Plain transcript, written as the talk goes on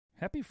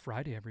Happy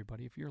Friday,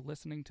 everybody. If you're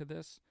listening to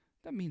this,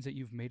 that means that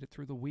you've made it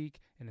through the week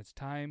and it's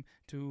time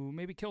to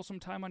maybe kill some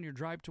time on your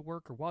drive to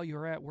work or while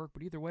you're at work.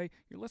 But either way,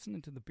 you're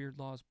listening to the Beard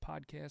Laws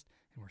podcast,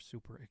 and we're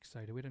super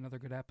excited. We had another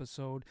good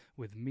episode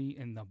with me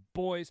and the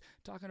boys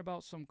talking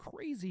about some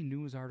crazy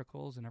news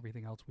articles and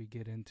everything else we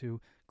get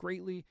into.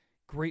 Greatly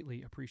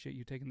appreciate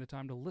you taking the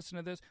time to listen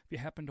to this. If you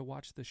happen to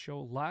watch the show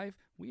live,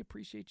 we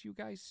appreciate you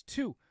guys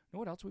too. You know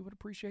what else we would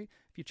appreciate?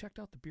 If you checked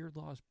out the Beard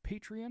Laws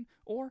Patreon,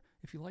 or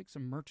if you like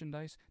some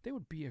merchandise, they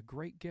would be a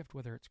great gift,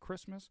 whether it's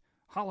Christmas,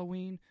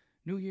 Halloween,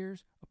 New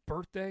Year's, a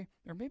birthday,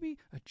 or maybe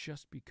a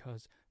just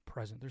because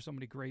present. There's so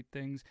many great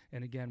things.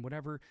 And again,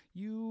 whatever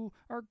you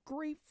are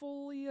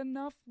gratefully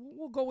enough,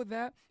 we'll go with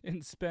that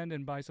and spend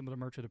and buy some of the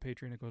merch of the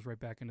Patreon. It goes right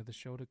back into the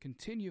show to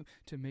continue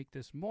to make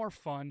this more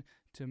fun,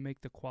 to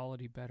make the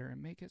quality better,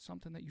 and make it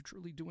something that you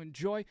truly do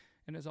enjoy.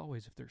 And as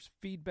always, if there's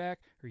feedback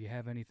or you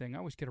have anything, I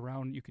always get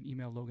around. You can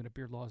email Logan at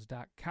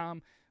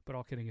beardlaws.com. But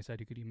all kidding aside,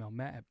 you could email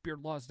Matt at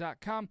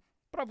beardlaws.com.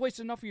 But I've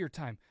wasted enough of your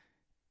time.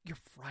 Your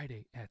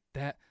Friday at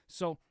that.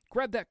 So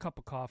grab that cup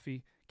of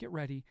coffee, get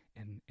ready,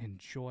 and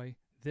enjoy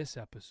this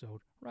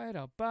episode right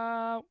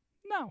about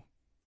now.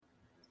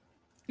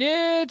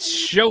 It's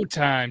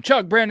showtime.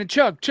 Chug, Brandon,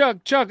 chug.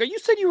 You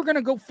said you were going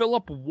to go fill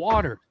up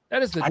water.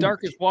 That is the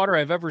darkest water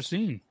I've ever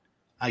seen.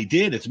 I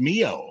did. It's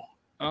Mio.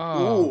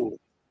 Oh.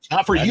 It's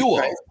not for you.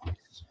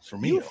 It's for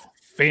Mio.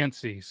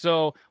 Fancy.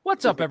 So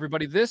what's up,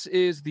 everybody? This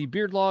is the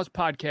Beard Laws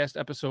podcast,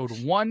 episode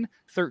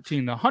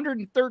 113, the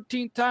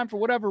 113th time for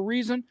whatever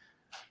reason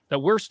that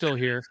we're still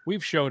here.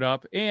 We've showed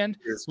up, and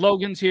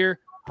Logan's here,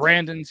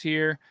 Brandon's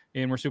here,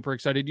 and we're super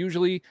excited.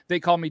 Usually they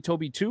call me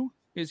Toby 2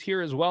 is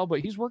here as well, but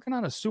he's working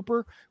on a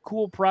super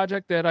cool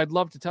project that I'd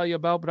love to tell you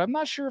about, but I'm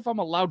not sure if I'm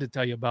allowed to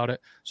tell you about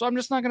it. So I'm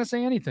just not going to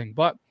say anything,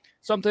 but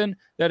something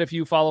that if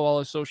you follow all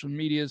his social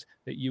medias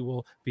that you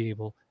will be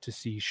able to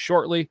see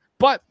shortly.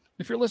 But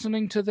if you're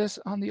listening to this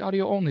on the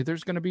audio only,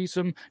 there's going to be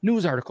some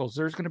news articles.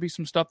 There's going to be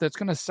some stuff that's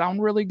going to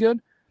sound really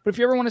good. But if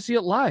you ever want to see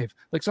it live,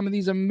 like some of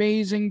these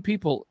amazing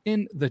people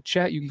in the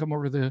chat, you can come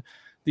over to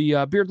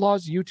the Beard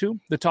Laws YouTube,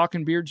 the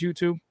Talking Beards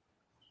YouTube,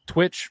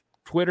 Twitch,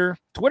 Twitter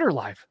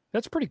live.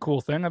 That's a pretty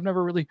cool thing. I've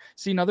never really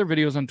seen other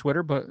videos on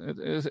Twitter, but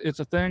it's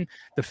a thing.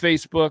 The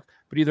Facebook.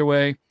 But either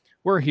way,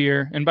 we're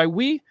here. And by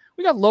we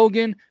got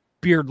Logan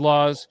Beard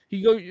Laws.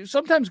 He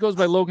sometimes goes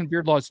by Logan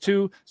Beard Laws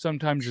 2.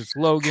 Sometimes it's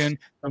Logan.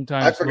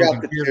 Sometimes I forgot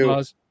Logan the Beard 2.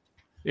 Laws.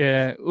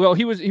 Yeah. Well,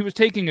 he was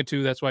taking a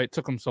 2. That's why it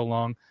took him so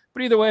long.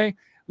 But either way,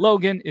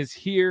 Logan is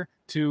here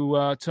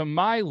to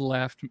my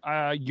left,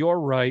 your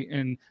right,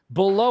 and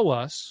below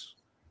us.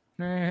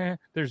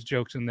 There's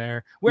jokes in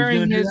there.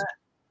 Wearing his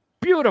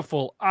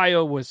beautiful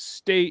Iowa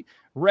State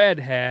red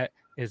hat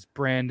is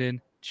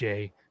Brandon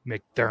J.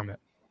 McDermott.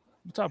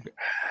 What's up?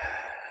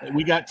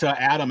 We got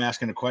Adam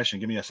asking a question.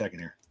 Give me a second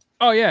here.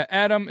 Oh, yeah.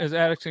 Adam is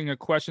asking a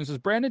question. Says,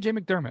 Brandon J.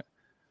 McDermott,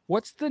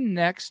 what's the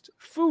next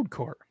food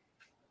court?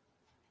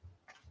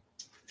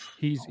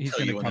 He's going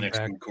to come what the next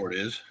back. food court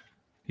is.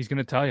 He's going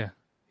to tell you.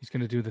 He's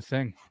going to do the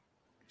thing.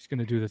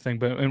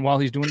 And while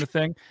he's doing the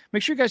thing,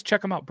 make sure you guys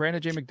check him out.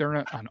 Brandon J.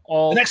 McDermott on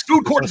all. The next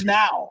food court is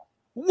now.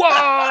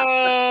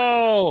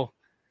 Whoa!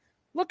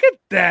 Look at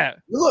that.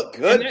 You look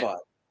good, bud.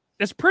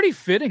 It's pretty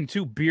fitting,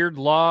 too. Beard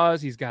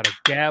Laws. He's got a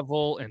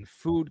gavel and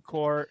food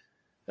court.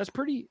 That's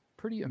pretty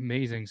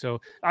amazing.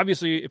 So,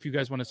 obviously, if you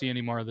guys want to see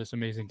any more of this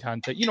amazing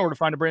content, you know where to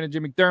find a Brandon J.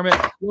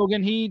 McDermott.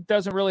 Logan, he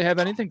doesn't really have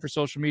anything for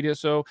social media.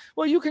 So,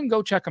 well, you can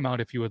go check him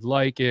out if you would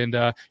like. And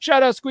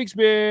shout out Squeaks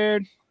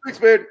Beard. Thanks,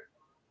 Beard.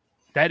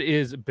 That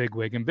is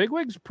Bigwig. And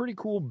Bigwig's a pretty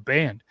cool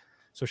band.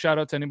 So, shout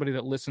out to anybody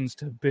that listens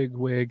to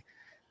Bigwig.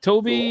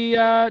 Toby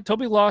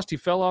lost. He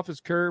fell off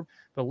his curb,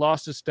 but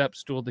lost his step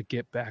stool to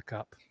get back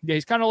up. Yeah,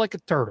 he's kind of like a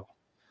turtle.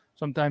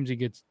 Sometimes he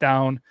gets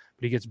down,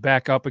 but he gets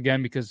back up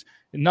again because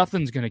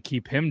nothing's going to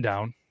keep him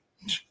down.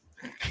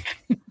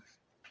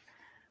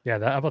 Yeah,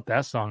 how about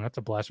that song? That's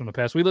a blast from the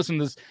past. We listen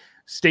to this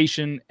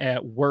station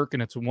at work,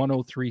 and it's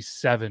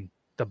 103.7,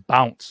 The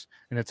Bounce,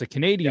 and it's a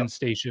Canadian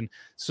station.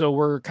 So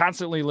we're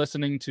constantly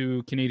listening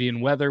to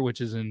Canadian weather,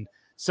 which is in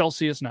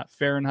Celsius, not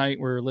Fahrenheit.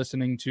 We're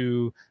listening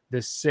to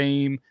the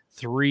same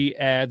 3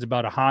 ads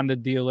about a Honda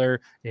dealer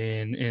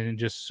and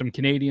just some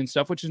Canadian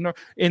stuff, which is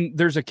and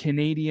there's a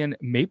Canadian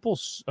maple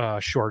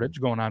shortage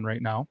going on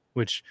right now,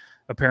 which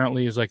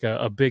apparently is like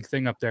a big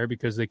thing up there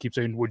because they keep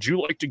saying, would you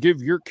like to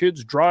give your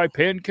kids dry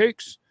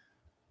pancakes?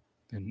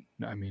 And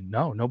I mean,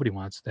 no, nobody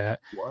wants that.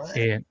 What?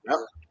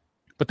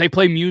 But they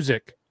play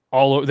music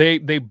all over.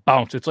 They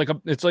bounce. It's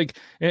like,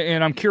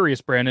 and I'm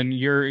curious, Brandon,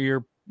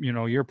 your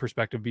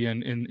perspective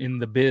being in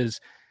the biz,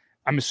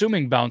 I'm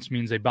assuming bounce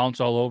means they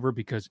bounce all over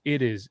because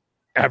it is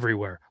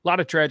everywhere. A lot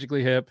of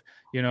Tragically Hip,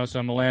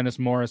 some Alanis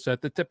Morissette,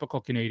 the typical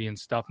Canadian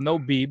stuff. No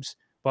Biebs,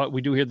 but we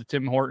do hear the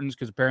Tim Hortons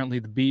because apparently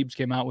the Biebs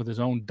came out with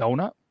his own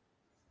donut.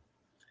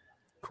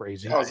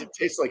 Crazy. Oh, does it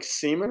taste like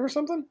semen or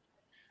something?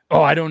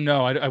 Oh, I don't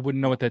know. I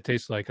wouldn't know what that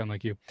tastes like,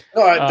 unlike you.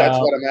 No, that's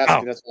what I'm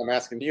asking. That's what I'm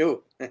asking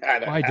you.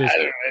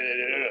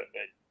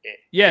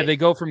 Yeah, they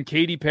go from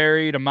Katy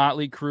Perry to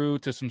Motley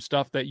Crue to some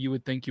stuff that you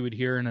would think you would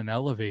hear in an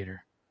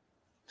elevator.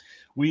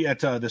 We at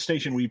the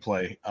station we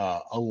play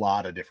a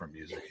lot of different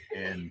music,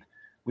 and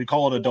we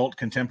call it adult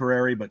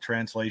contemporary, but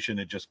translation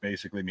it just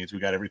basically means we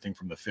got everything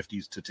from the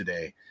 50s to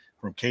today,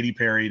 from Katy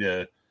Perry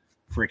to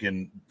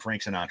freaking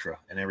Frank Sinatra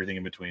and everything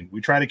in between.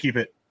 We try to keep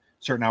it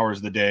certain hours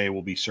of the day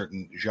will be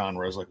certain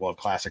genres, like we'll have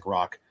classic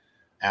rock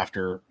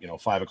after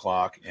 5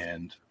 o'clock,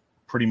 and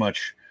pretty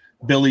much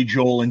Billy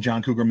Joel and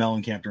John Cougar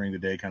Mellencamp during the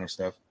day kind of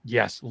stuff.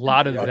 Yes, a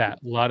lot of that,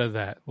 a lot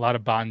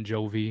of Bon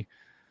Jovi.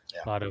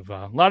 Yeah.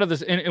 A lot of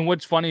this, and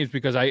what's funny is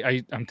because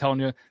I'm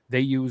telling you, they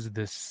use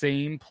the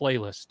same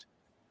playlist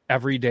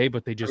every day,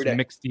 but they just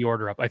mix the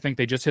order up. I think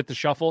they just hit the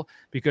shuffle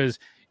because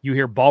you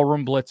hear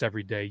Ballroom Blitz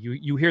every day.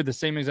 You hear the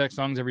same exact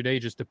songs every day.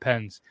 It just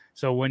depends.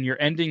 So when you're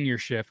ending your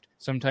shift,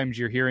 sometimes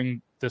you're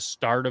hearing the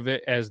start of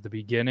it as the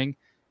beginning,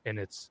 and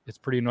it's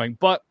pretty annoying.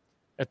 But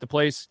at the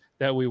place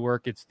that we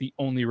work, it's the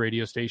only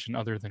radio station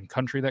other than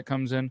country that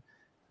comes in.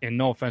 And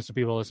no offense to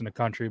people who listen to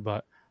country,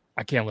 but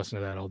I can't listen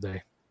to that all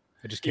day.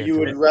 I just can't. You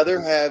would rather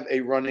have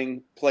a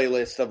running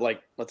playlist of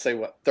let's say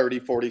 30,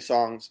 40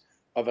 songs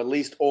of at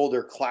least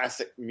older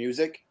classic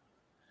music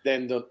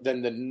than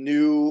the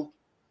new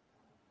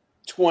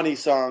 20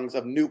 songs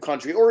of new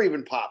country or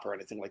even pop or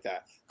anything like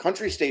that.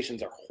 Country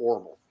stations are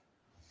horrible.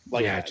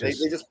 They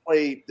just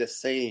play the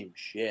same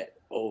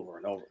shit over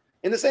and over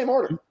in the same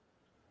order.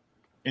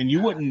 And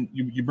you wouldn't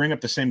you bring up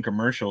the same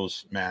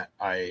commercials, Matt.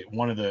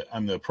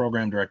 I'm the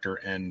program director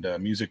and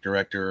music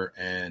director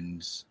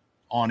and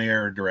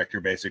on-air director,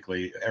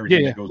 basically.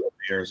 Everything that goes up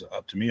the air is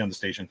up to me on the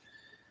station.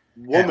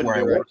 Woman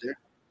director.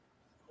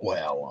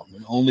 Well,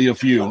 only a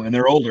few, and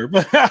they're older.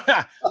 But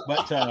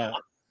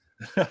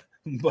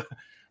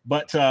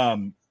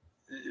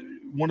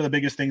one of the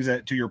biggest things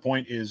that, to your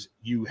point, is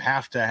you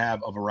have to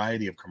have a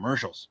variety of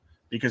commercials,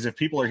 because if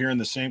people are hearing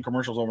the same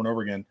commercials over and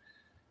over again,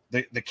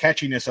 the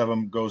catchiness of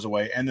them goes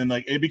away, and then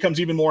it becomes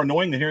even more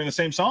annoying than hearing the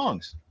same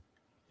songs.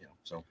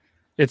 So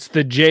it's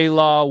the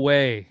J-Law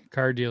way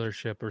car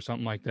dealership or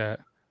something like that.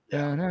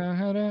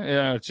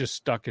 Yeah, it's just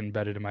stuck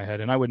embedded in my head,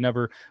 and I would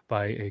never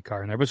buy a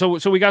car in there. But so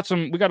we got a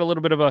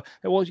little bit of a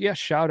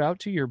shout out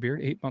to your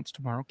beard. 8 months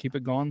tomorrow. Keep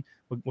it going.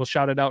 We'll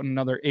shout it out in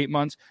another 8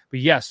 months.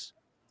 But yes,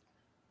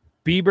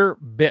 Bieber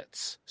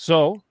Bits.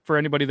 So for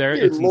anybody there,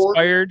 it's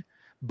inspired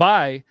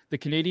by the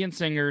Canadian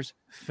singer's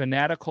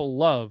fanatical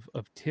love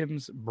of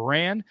Tim's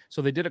brand.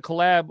 So they did a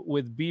collab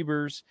with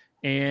Bieber's,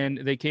 and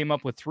they came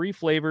up with 3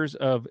 flavors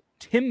of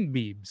Tim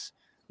Biebs,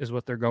 is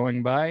what they're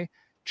going by.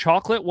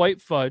 Chocolate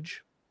white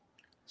fudge,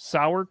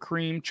 sour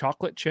cream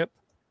chocolate chip,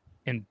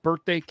 and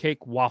birthday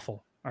cake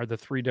waffle are the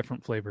 3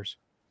 different flavors.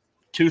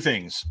 2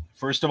 things.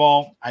 First of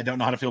all, I don't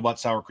know how to feel about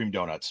sour cream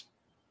donuts.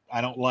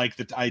 I don't like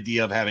the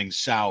idea of having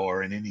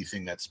sour in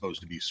anything that's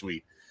supposed to be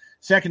sweet.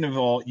 Second of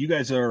all, you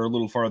guys are a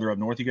little farther up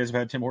north. You guys have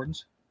had Tim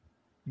Hortons?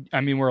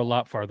 I mean, we're a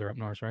lot farther up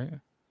north, right?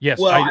 Yes.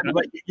 Well,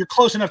 you're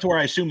close enough to where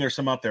I assume there's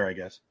some up there, I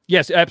guess.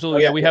 Yes,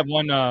 absolutely. We have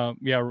one,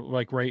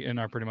 right in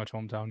our pretty much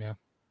hometown, yeah.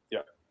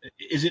 Yeah.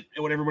 Is it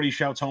what everybody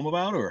shouts home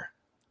about, or?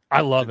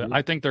 I love it.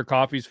 I think their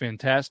coffee's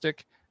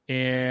fantastic,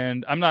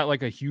 and I'm not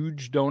like a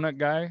huge donut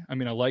guy. I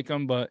mean, I like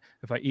them, but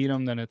if I eat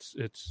them, then it's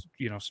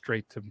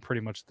straight to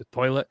pretty much the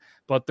toilet.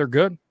 But they're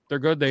good. They're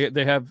good.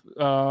 They have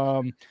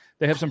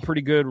some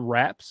pretty good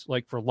wraps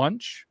like for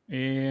lunch,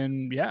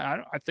 and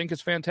I think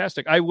it's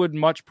fantastic. I would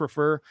much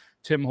prefer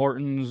Tim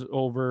Hortons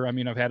over. I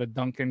mean, I've had a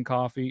Dunkin'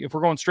 coffee. If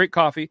we're going straight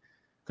coffee,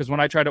 because when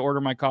I try to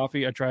order my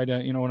coffee, I try to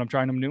when I'm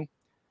trying them new,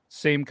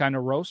 same kind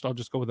of roast. I'll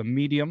just go with a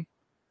medium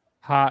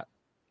hot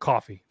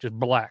coffee, just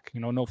black.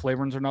 No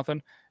flavorings or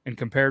nothing. And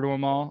compared to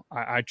them all,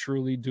 I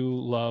truly do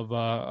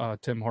love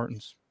Tim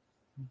Hortons.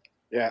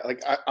 Yeah,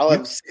 like I'll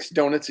have 6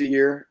 donuts a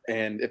year,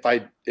 and if I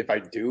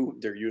do,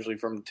 they're usually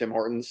from Tim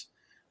Hortons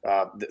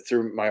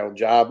through my old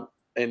job,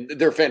 and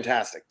they're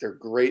fantastic. They're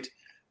great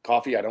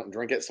coffee. I don't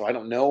drink it, so I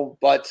don't know,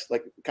 but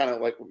kind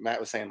of like Matt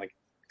was saying,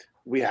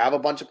 we have a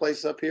bunch of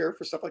places up here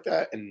for stuff like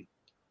that, and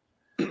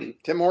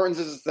Tim Hortons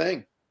is a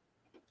thing.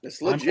 It's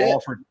legit.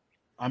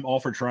 I'm all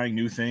for trying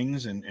new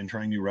things and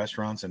trying new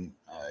restaurants, and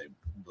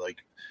like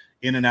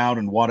In-N-Out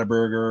and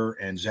Whataburger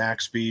and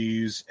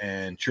Zaxby's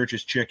and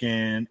Church's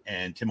Chicken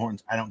and Tim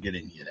Hortons. I don't get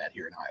any of that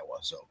here in Iowa.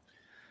 So,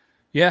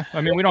 yeah,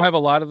 I mean, we don't have a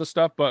lot of the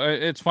stuff, but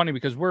it's funny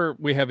because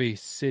we have a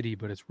city,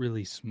 but it's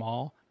really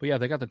small. But yeah,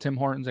 they got the Tim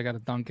Hortons, they got a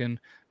Dunkin'.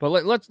 But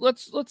let's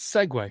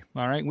segue.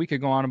 All right, we could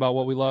go on about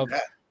what we love. Yeah.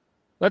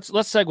 Let's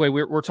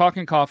segue. We're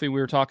talking coffee. We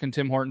were talking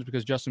Tim Hortons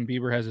because Justin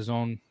Bieber has his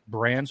own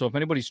brand. So if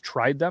anybody's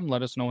tried them,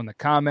 let us know in the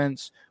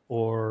comments,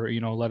 or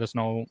let us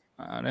know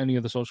on any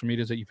of the social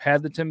medias that you've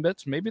had the Tim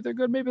Bits. Maybe they're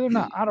good, maybe they're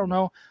not. I don't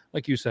know.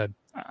 Like you said,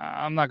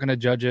 I'm not going to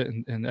judge it,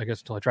 and I guess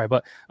until I try.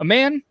 But a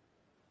man,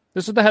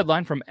 this is the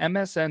headline from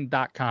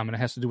MSN.com, and it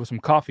has to do with some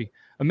coffee.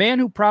 A man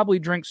who probably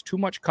drinks too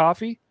much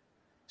coffee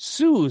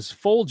sues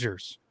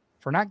Folgers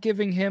for not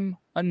giving him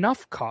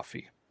enough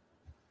coffee.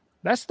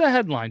 That's the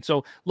headline.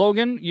 So,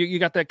 Logan, you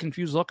got that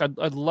confused look.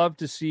 I'd love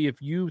to see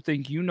if you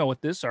think you know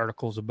what this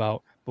article's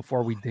about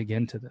before we dig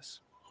into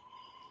this.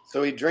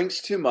 So he drinks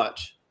too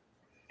much,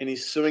 and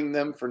he's suing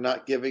them for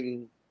not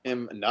giving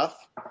him enough?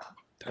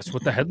 That's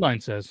what the headline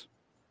says.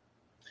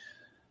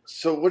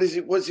 So what is he?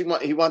 What does he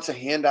want? He wants a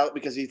handout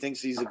because he thinks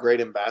he's a great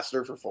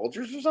ambassador for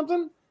Folgers or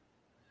something.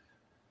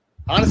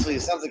 Honestly,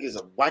 it sounds like he's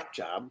a whack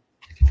job.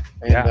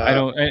 And, I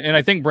don't, and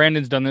I think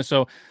Brandon's done this.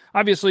 So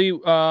obviously,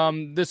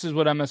 this is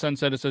what MSN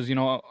said. It says,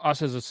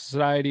 us as a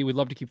society, we'd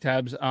love to keep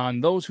tabs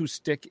on those who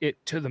stick it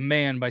to the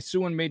man by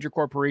suing major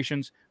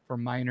corporations for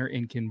minor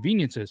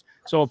inconveniences.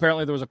 So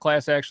apparently, there was a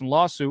class action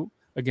lawsuit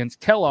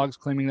against Kellogg's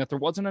claiming that there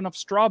wasn't enough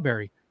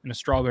strawberry in a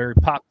strawberry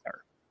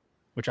Pop-Tart,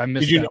 which I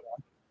missed. Did you know?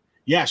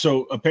 Yeah,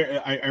 so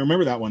I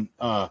remember that one.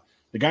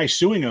 The guy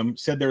suing him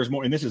said there's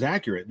more, and this is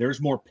accurate. There's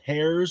more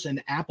pears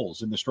and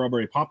apples in the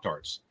strawberry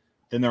Pop-Tarts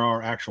than there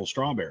are actual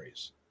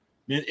strawberries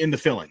in the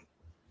filling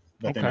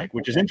that they make,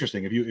 which is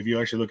interesting. If you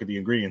actually look at the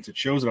ingredients, it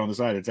shows it on the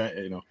side. It's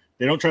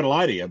they don't try to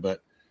lie to you,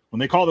 but when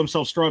they call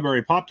themselves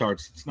strawberry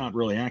Pop-Tarts, it's not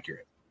really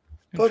accurate.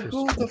 But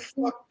who the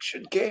fuck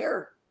should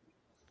care?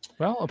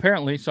 Well,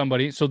 apparently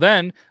somebody. So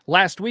then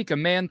last week, a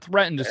man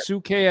threatened to sue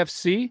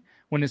KFC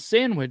when his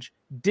sandwich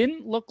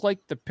didn't look like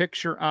the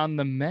picture on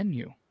the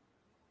menu.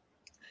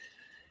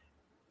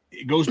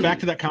 It goes back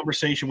to that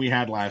conversation we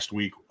had last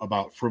week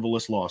about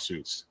frivolous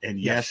lawsuits. And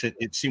yes, it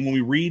seems when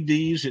we read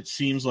these, it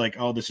seems like,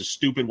 oh, this is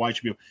stupid. Why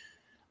should we?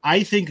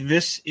 I think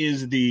this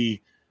is the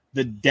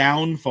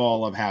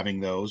downfall of having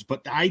those,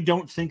 but I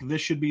don't think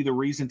this should be the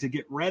reason to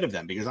get rid of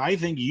them, because I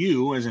think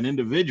you as an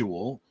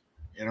individual,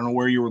 I don't know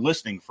where you were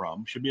listening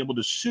from, should be able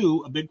to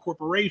sue a big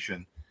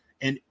corporation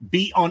and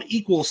be on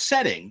equal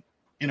setting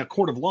in a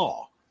court of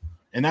law.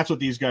 And that's what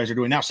these guys are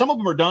doing. Now, some of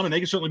them are dumb and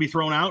they can certainly be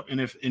thrown out.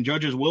 And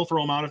judges will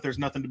throw them out if there's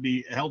nothing to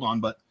be held on.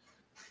 But,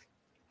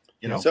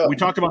 we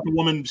talked about the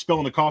woman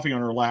spilling the coffee on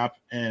her lap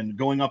and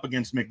going up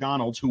against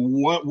McDonald's, who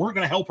weren't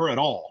going to help her at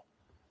all.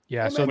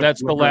 Yeah, so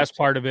that's the last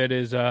part of it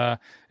is, and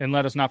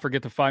let us not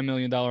forget the $5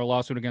 million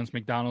lawsuit against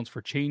McDonald's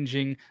for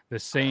changing the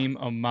same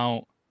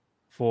amount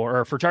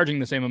for charging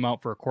the same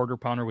amount for a quarter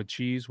pounder with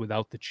cheese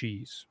without the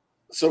cheese.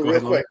 So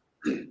real quick,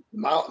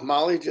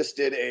 Molly just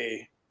did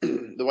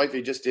the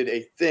wifey just did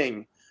a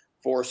thing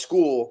for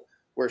school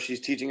where she's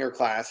teaching her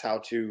class how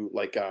to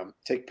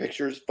take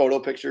photo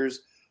pictures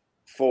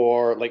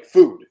for like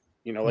food,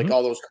 like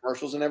all those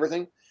commercials and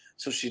everything.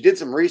 So she did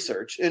some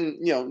research and,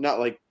 not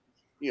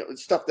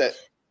it's stuff that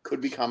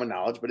could be common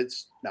knowledge, but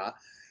it's not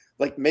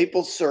like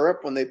maple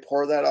syrup. When they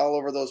pour that all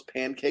over those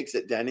pancakes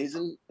at Denny's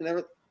and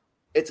everything,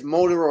 it's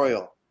motor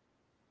oil.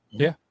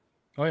 Yeah.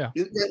 Oh yeah.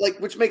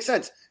 Which makes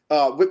sense.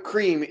 Whipped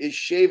cream is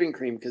shaving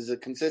cream because the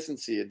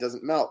consistency, it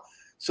doesn't melt.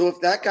 So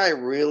if that guy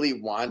really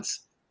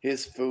wants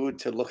his food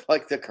to look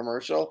like the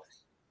commercial,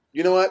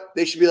 you know what?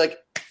 They should be like,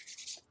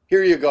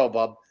 here you go,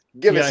 bub.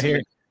 Give us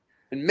here.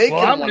 And make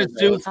I'm going to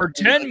sue for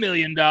 $10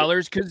 million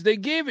because they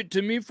gave it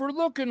to me for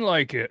looking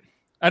like it.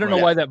 I don't know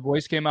why that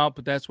voice came out,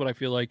 but that's what I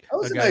feel like. That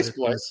was a nice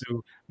voice.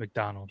 To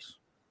McDonald's.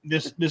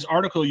 This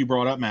article you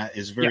brought up, Matt,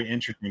 is very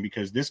interesting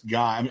because this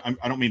guy,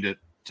 I don't mean to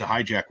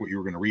hijack what you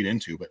were going to read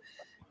into, but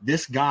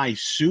this guy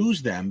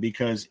sues them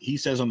because he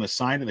says on the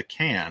side of the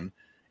can,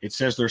 it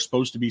says there's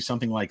supposed to be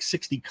something like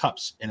 60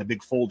 cups in a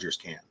big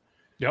Folgers can.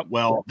 Yep.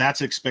 Well,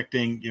 that's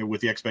expecting, with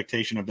the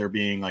expectation of there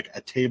being like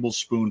a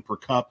tablespoon per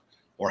cup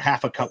or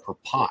half a cup per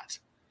pot.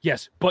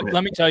 Yes, but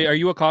let me tell you, are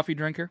you a coffee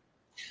drinker?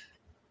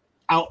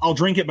 I'll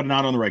drink it, but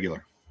not on the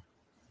regular.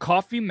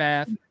 Coffee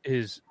math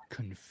is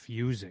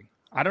confusing.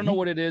 I don't know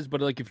what it is, but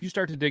like if you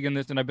start to dig in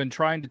this, and I've been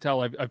trying to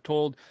tell, I've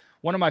told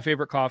one of my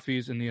favorite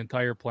coffees in the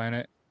entire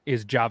planet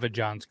is Java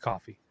John's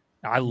coffee.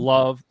 I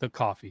love the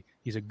coffee.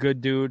 He's a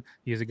good dude.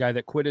 He's a guy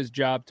that quit his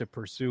job to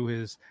pursue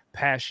his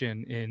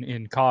passion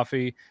in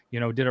coffee.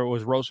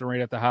 Was roasting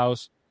right at the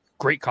house.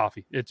 Great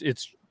coffee.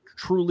 It's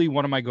truly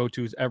one of my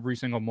go-tos every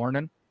single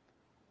morning.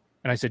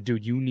 And I said,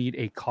 dude, you need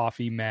a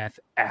coffee math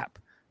app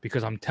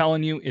because I'm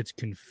telling you, it's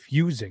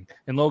confusing.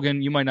 And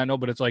Logan, you might not know,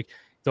 but it's like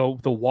the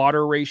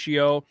water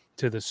ratio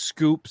to the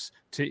scoops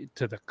to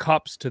the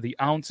cups to the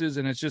ounces.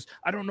 And it's just,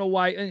 I don't know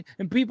why.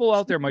 And people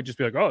out there might just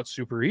be like, oh, it's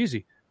super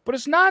easy. But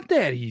it's not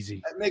that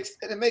easy.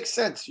 It makes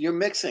sense. You're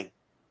mixing.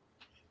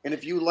 And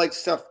if you like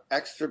stuff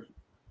extra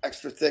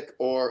thick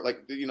or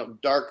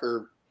dark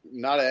or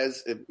not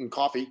as in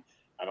coffee,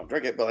 I don't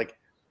drink it, but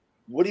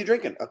what are you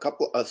drinking?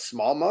 A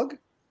small mug?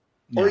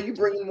 Or are you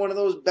bringing one of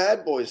those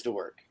bad boys to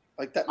work?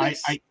 Like that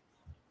makes I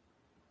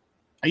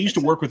used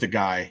to work with a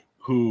guy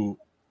who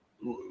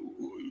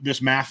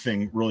this math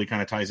thing really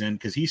kind of ties in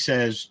because he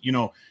says,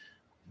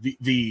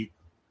 the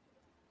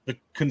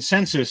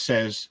consensus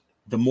says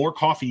the more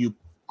coffee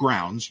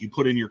grounds you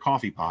put in your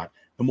coffee pot,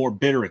 the more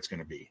bitter it's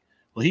going to be.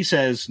 Well, he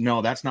says,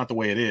 no, that's not the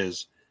way it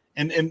is.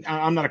 And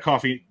I'm not a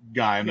coffee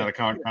guy. I'm not a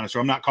connoisseur.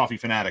 I'm not coffee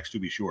fanatics, to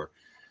be sure.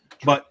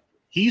 But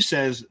he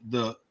says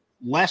the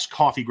less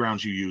coffee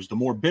grounds you use, the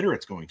more bitter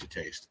it's going to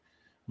taste.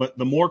 But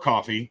the more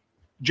coffee,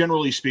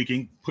 generally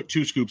speaking, put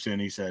 2 scoops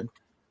in, he said,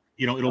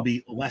 it'll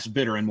be less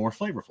bitter and more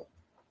flavorful.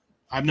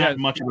 I'm not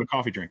much of a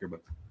coffee drinker, but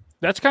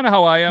that's kind of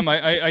how I am.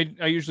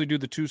 I usually do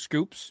the 2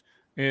 scoops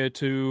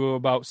to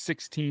about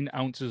 16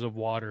 ounces of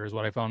water is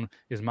what I found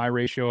is my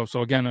ratio.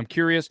 So again, I'm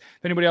curious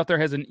if anybody out there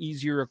has an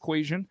easier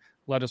equation.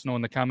 let us know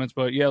in the comments.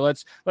 But yeah,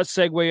 let's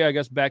segue, I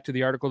guess, back to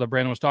the article that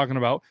Brandon was talking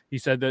about. He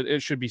said that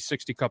it should be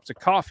 60 cups of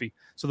coffee.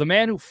 So the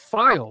man who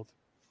filed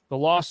the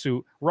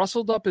lawsuit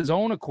rustled up his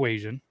own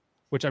equation,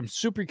 which I'm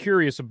super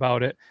curious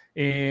about it,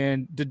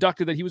 and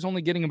deducted that he was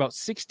only getting about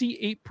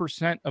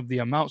 68% of the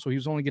amount. So he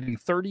was only getting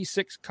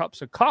 36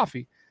 cups of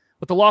coffee.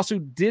 What the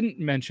lawsuit didn't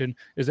mention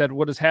is that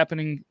what is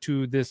happening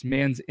to this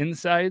man's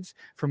insides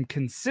from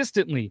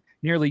consistently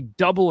nearly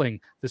doubling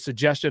the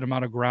suggested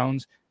amount of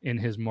grounds in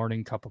his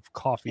morning cup of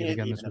coffee. And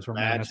again, this was from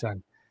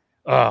MSN.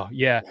 Oh,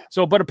 yeah.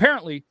 So, but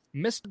apparently,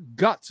 Mr.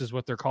 Guts is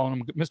what they're calling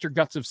him. Mr.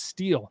 Guts of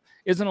Steel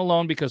isn't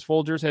alone because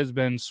Folgers has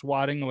been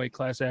swatting away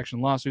class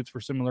action lawsuits for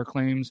similar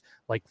claims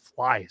like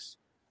flies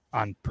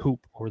on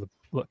poop over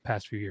the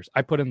past few years.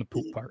 I put in the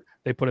poop part.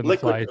 They put in the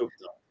flies. Poop,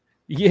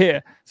 yeah.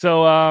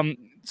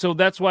 So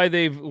that's why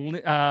they've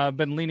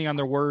been leaning on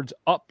their words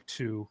up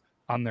to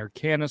on their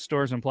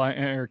canisters,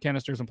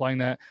 implying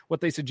that what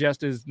they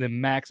suggest is the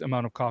max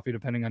amount of coffee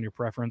depending on your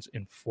preference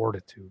and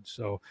fortitude.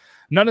 So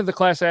none of the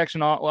class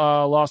action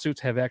lawsuits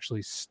have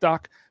actually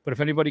stuck, but if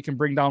anybody can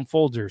bring down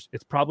Folgers,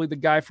 it's probably the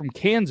guy from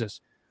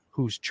Kansas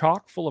who's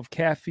chock full of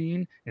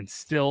caffeine and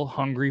still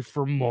hungry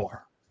for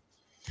more.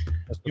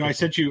 I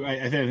sent you,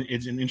 I think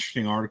it's an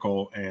interesting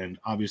article and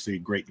obviously a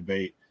great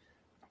debate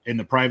in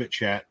the private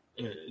chat.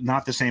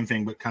 Not the same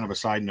thing, but kind of a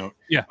side note.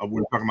 Yeah. We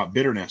were talking about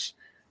bitterness.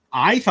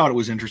 I thought it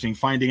was interesting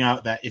finding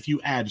out that if you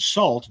add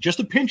salt,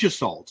 just a pinch of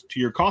salt to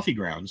your coffee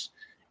grounds,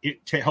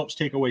 it helps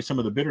take away some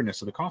of the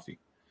bitterness of the coffee.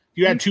 If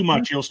you add too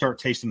much, you'll start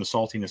tasting the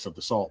saltiness of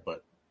the salt,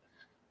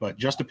 but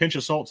just a pinch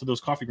of salt to those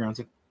coffee grounds,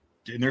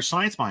 and there's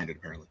science behind it,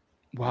 apparently.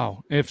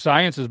 Wow. If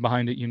science is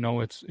behind it,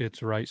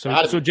 it's right.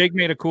 So Jake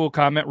made a cool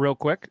comment real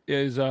quick,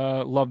 is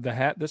love the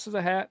hat. This is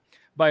a hat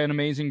by an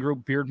amazing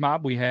group, Beard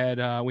Mob. We had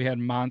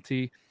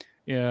Monty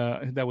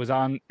that was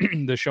on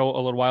the show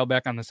a little while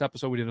back on this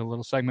episode. We did a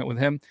little segment with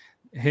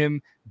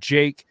him,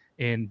 Jake,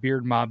 and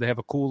Beard Mob. They have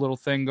a cool little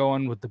thing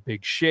going with the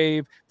big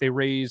shave. They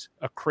raise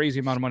a crazy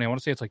amount of money. I want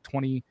to say it's like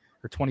 $20,000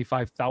 or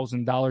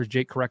 $25,000.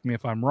 Jake, correct me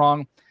if I'm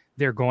wrong.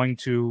 They're going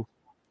to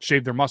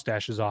shave their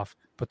mustaches off,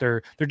 but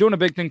they're doing a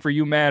big thing for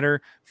You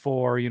Matter,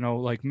 for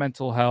like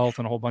mental health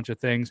and a whole bunch of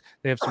things.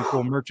 They have some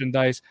cool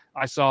merchandise.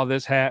 I saw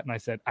this hat and I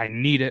said I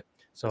need it.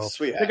 So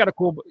sweet. They got a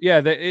cool,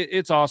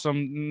 it's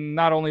awesome.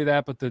 Not only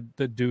that, but the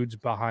dudes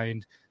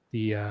behind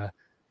the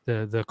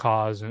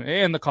cause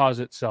and the cause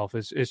itself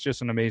is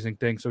just an amazing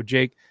thing. So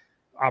Jake,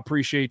 I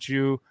appreciate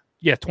you.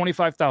 Yeah,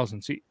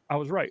 25,000. See, I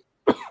was right.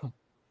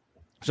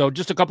 So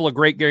just a couple of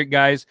great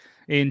guys.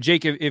 And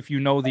Jake, if you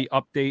know the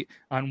update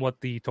on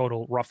what the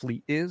total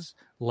roughly is,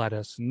 let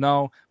us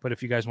know. But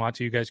if you guys want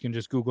to, you guys can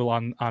just Google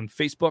on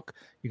Facebook.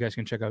 You guys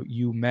can check out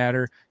You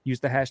Matter. Use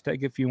the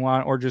hashtag if you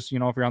want, or just,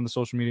 if you're on the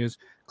social medias,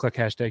 click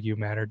hashtag You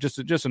Matter.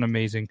 Just an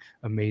amazing,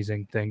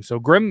 amazing thing. So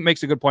Grim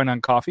makes a good point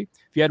on coffee.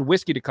 If you add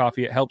whiskey to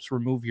coffee, it helps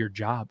remove your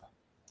job.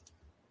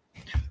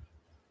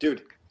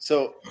 Dude,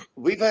 so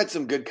we've had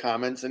some good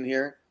comments in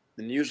here.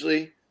 And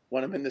usually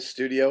when I'm in the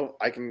studio,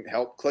 I can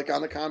help click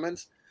on the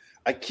comments.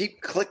 I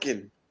keep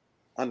clicking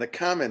on the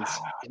comments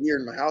here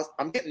in my house.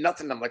 I'm getting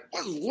nothing. I'm like,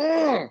 what's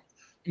wrong?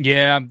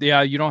 Yeah.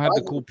 You don't have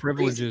the cool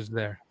privileges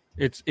there.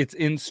 It's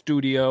in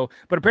studio,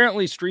 but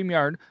apparently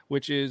StreamYard,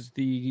 which is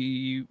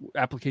the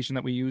application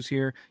that we use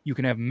here, you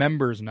can have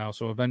members now.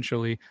 So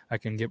eventually I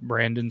can get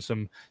Brandon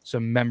some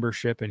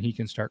membership and he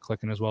can start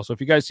clicking as well. So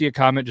if you guys see a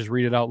comment, just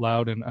read it out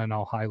loud and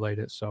I'll highlight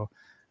it. So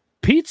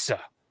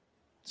pizza.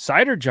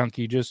 Cider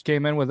Junkie just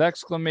came in with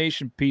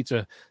exclamation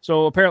pizza.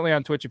 So apparently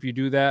on Twitch, if you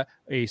do that,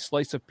 a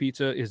slice of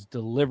pizza is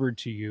delivered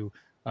to you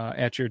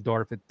at your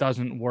door. If it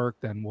doesn't work,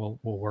 then we'll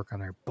work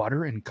on there.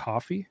 Butter and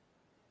coffee?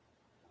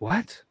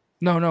 What?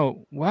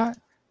 No. What?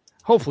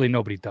 Hopefully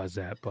nobody does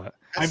that, but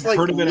I've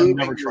heard of it. I've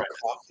never tried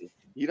coffee.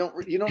 You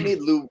don't need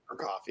lube for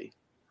coffee.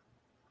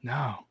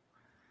 No.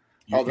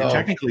 You're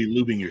technically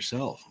lubing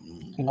yourself.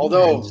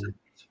 Although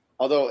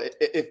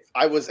if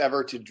I was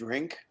ever to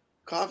drink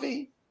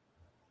coffee,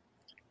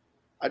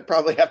 I'd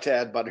probably have to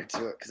add butter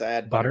to it because I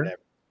add butter.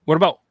 What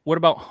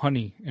about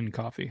honey in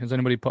coffee? Has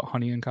anybody put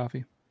honey in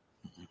coffee?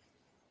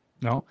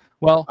 No.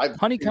 Well,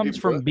 honey comes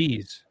from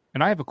bees,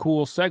 and I have a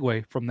cool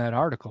segue from that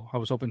article. I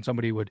was hoping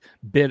somebody would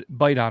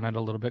bite on it a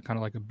little bit, kind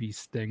of like a bee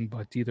sting.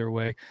 But either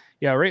way,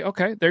 yeah, right.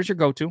 Okay, there's your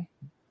go-to,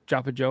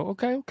 Joppa Joe.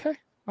 Okay,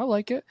 I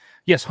like it.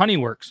 Yes, honey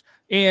works,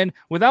 and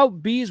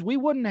without bees, we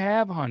wouldn't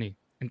have honey.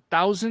 And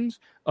thousands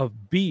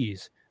of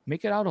bees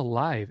make it out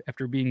alive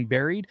after being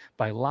buried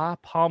by La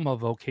Palma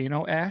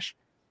volcano ash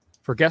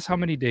for guess how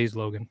many days,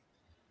 Logan?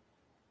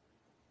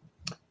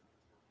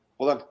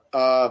 Hold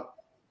on.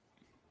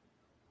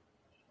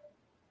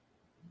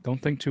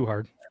 Don't think too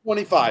hard.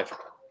 25.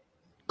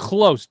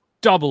 Close.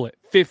 Double it.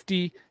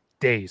 50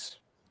 days.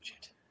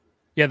 Shit.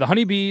 Yeah, the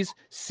honeybees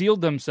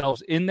sealed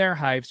themselves in their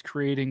hives,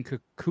 creating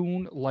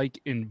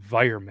cocoon-like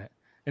environment.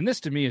 And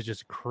this to me is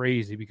just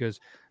crazy because,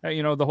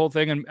 the whole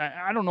thing, and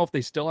I don't know if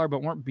they still are,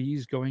 but weren't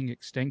bees going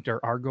extinct or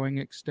are going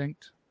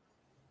extinct?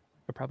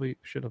 I probably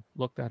should have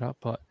looked that up,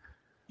 but.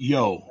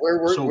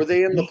 Were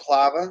they in the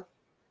Plava?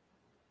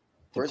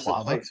 Where's the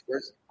place?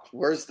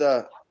 Where's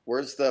the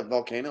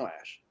volcano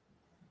ash?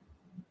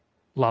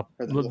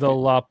 The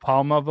La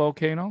Palma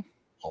volcano.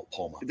 Oh,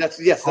 Palma. That's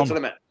what I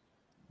meant.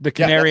 The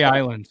Canary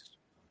Islands.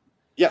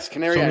 Yes,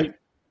 Canary Islands.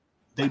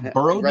 They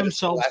burrowed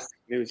themselves. Last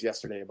news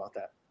yesterday about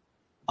that.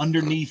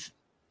 Underneath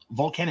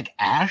volcanic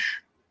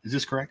ash. Is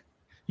this correct?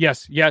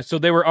 Yes. Yeah. So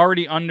they were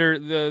already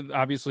under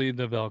obviously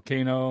the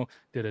volcano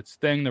did its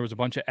thing. There was a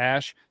bunch of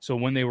ash. So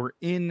when they were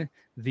in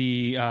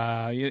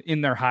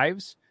in their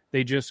hives,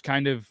 they just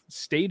kind of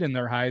stayed in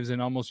their hives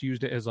and almost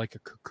used it as like a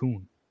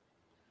cocoon.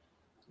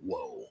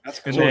 Whoa. That's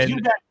cool. cool. So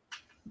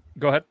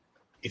go ahead.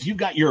 If you've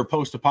got your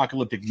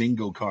post-apocalyptic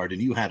bingo card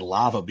and you had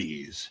lava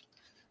bees,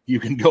 you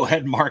can go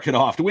ahead and mark it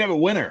off. Do we have a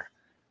winner?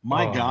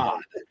 My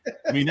God.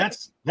 I mean,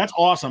 that's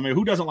awesome. I mean,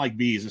 who doesn't like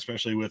bees,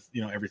 especially with,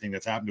 everything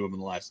that's happened to them in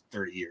the last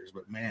 30 years,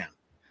 but man.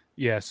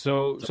 Yeah.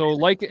 So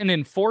like an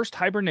enforced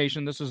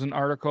hibernation, this is an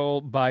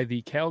article by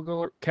the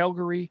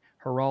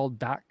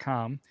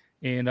CalgaryHerald.com.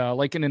 And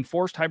like an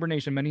enforced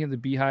hibernation, many of the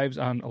beehives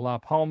on La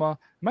Palma.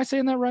 Am I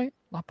saying that right?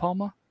 La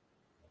Palma?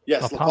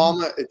 Yes, La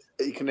Palma. It's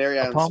Canary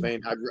Islands,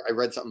 Spain. I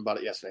read something about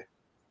it yesterday.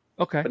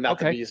 Okay. But not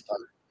the bees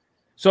part.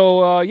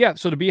 So,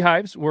 so the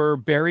beehives were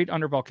buried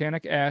under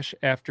volcanic ash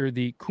after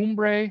the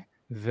Cumbre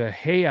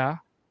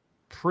Vieja,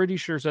 pretty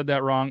sure said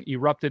that wrong,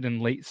 erupted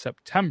in late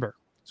September.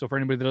 So for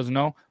anybody that doesn't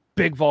know,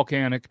 big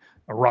volcanic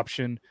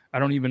eruption. I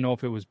don't even know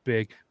if it was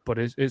big, but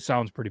it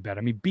sounds pretty bad.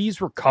 I mean, bees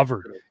were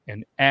covered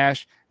in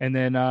ash. And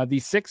then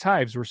these 6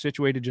 hives were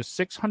situated just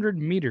 600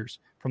 meters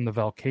from the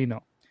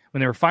volcano.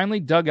 When they were finally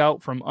dug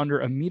out from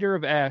under a meter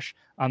of ash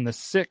on the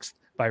 6th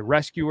by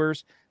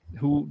rescuers,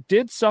 who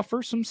did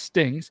suffer some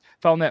stings,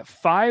 found that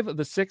 5 of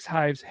the 6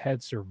 hives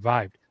had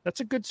survived. That's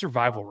a good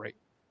survival rate.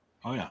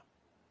 Oh, yeah.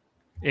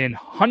 And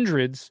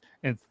hundreds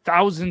and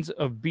thousands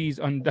of bees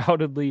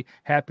undoubtedly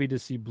happy to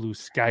see blue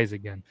skies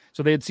again.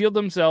 So they had sealed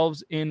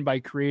themselves in by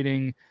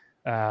creating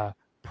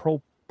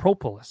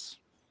propolis.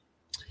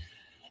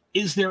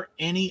 Is there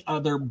any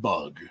other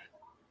bug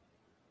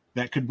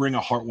that could bring a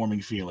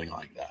heartwarming feeling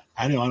like that?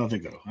 I don't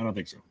think so. I don't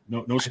think so.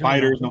 No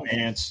spiders, no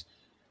ants,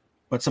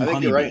 but some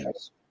honeybees. Right.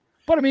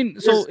 But I mean,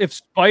 so if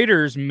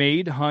spiders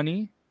made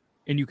honey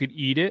and you could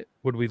eat it,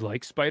 would we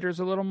like spiders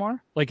a little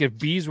more? Like if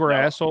bees were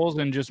assholes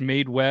and just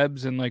made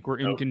webs and like were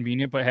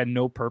inconvenient but had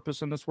no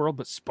purpose in this world,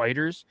 but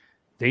spiders,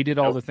 they did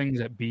all the things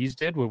that bees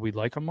did, would we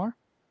like them more?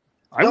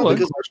 I would.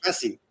 Because they're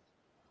messy.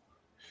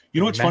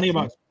 You know what's funny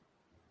about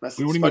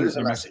messy? Spiders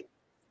are messy.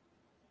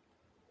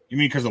 You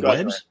mean because of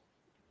webs?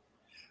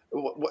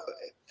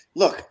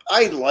 Look,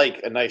 I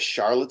like a nice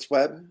Charlotte's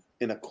web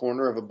in a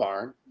corner of a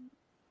barn.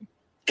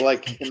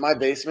 Like in my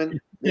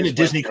basement, in a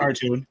Disney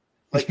cartoon,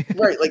 like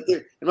right, like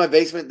in my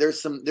basement,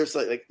 there's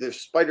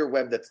spider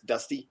web that's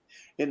dusty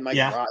in my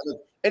garage.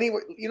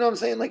 Anyway, you know what I'm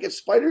saying? Like if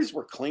spiders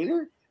were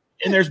cleaner,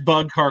 and there's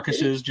bug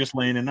carcasses just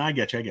laying in. I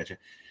get you.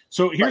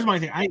 So here's my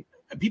thing: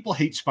 people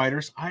hate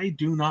spiders. I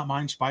do not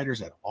mind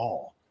spiders at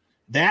all.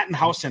 That and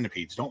house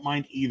centipedes, don't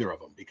mind either of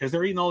them because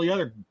they're eating all the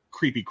other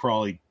creepy,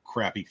 crawly,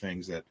 crappy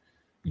things that.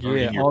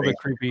 All the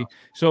creepy.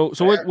 So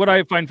what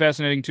I find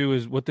fascinating too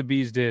is what the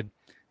bees did.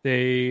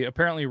 They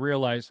apparently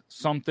realized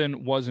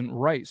something wasn't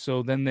right.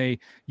 So then they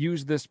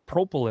used this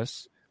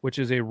propolis, which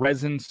is a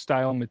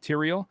resin-style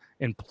material,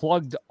 and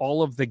plugged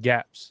all of the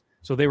gaps.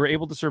 So they were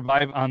able to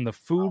survive on the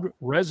food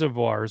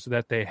reservoirs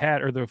that they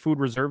had, or the food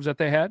reserves that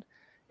they had,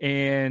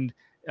 and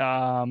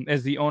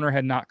as the owner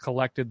had not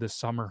collected the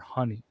summer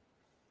honey.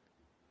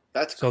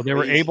 That's so crazy. They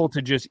were able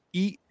to just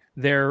eat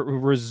their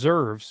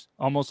reserves,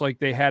 almost like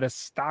they had a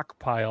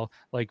stockpile,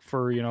 like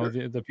for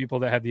the people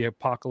that had the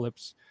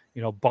apocalypse.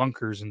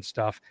 Bunkers and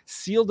stuff,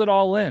 sealed it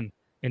all in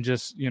and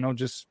just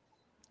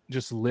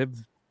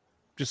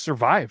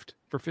survived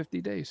for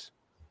 50 days.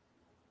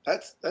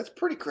 That's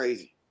pretty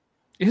crazy.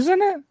 Isn't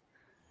it?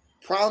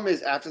 Problem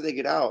is after they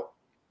get out,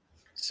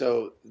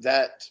 so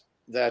that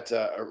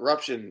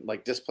eruption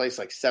like displaced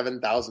like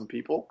 7,000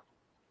 people.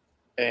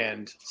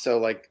 And so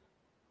like,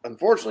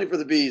 unfortunately for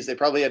the bees, they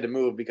probably had to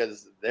move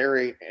because there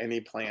ain't any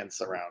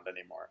plants around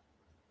anymore.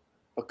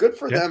 But good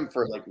for them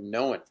for like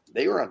knowing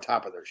they were on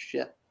top of their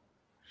shit.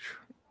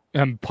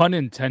 Pun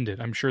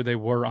intended. I'm sure they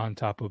were on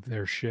top of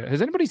their shit.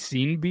 Has anybody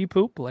seen bee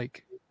poop?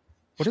 Like,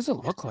 what does it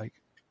look like?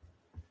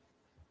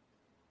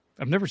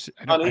 I've never seen.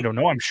 I don't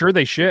know. I'm sure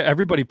they shit.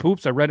 Everybody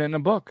poops. I read it in a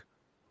book.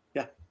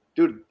 Yeah,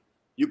 dude,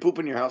 you poop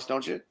in your house,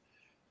 don't you?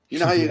 You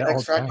know how you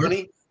extract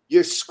honey?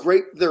 You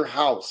scrape their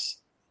house.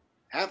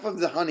 Half of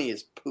the honey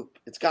is poop.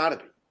 It's got to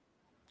be.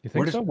 You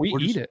think so? We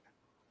eat it.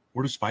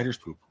 Where do spiders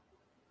poop?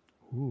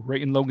 Ooh,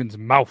 right in Logan's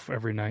mouth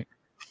every night.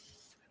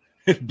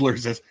 Blur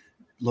says,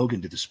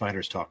 Logan, did the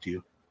spiders talk to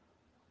you?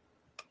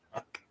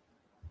 I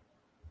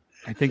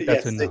think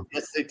that's enough.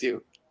 Yes, they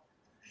do.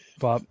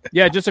 But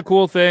yeah, just a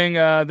cool thing.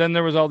 Then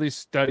there was all these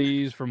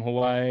studies from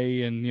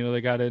Hawaii, and they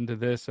got into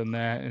this and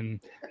that, and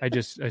I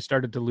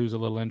started to lose a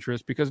little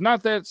interest because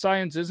not that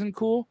science isn't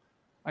cool.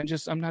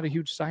 I'm not a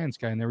huge science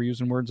guy, and they were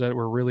using words that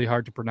were really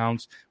hard to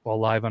pronounce while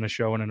live on a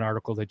show in an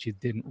article that you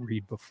didn't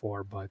read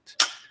before. But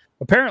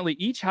apparently,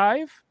 each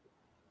hive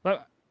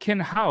can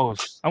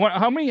house. I want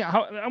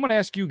to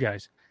ask you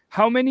guys.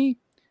 How many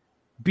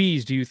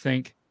bees do you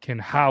think can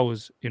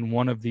house in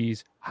one of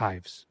these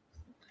hives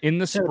in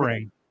the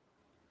spring?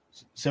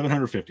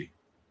 750.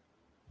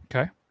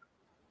 Okay.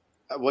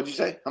 What'd you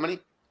say? How many?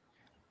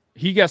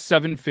 He guessed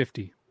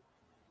 750.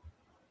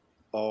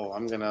 Oh,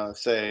 I'm going to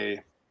say.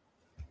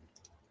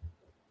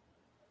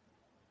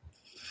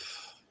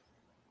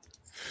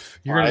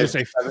 You're going to just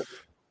say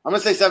I'm going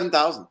to say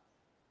 7,000.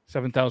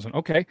 7,000.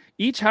 Okay.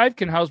 Each hive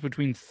can house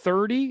between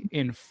 30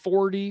 and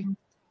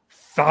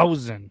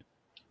 40,000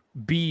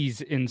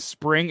 bees in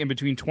spring and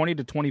between 20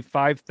 to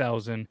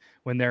 25,000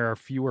 when there are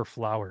fewer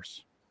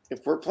flowers.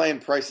 If we're playing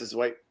Price is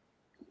Right.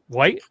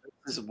 White?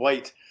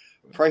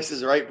 Price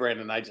is Right,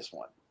 Brandon. I just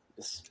won.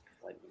 Just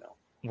let you know.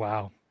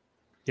 Wow.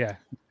 Yeah.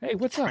 Hey,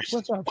 what's up?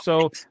 What's up?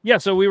 So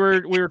we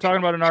were talking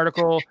about an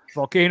article.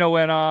 Volcano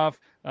went off,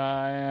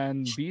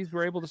 and bees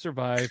were able to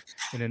survive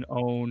in an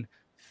own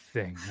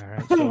thing. All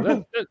right.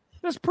 So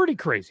that's pretty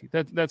crazy.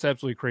 That's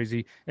absolutely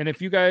crazy. And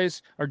if you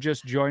guys are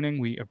just joining,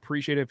 we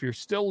appreciate it. If you're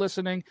still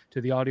listening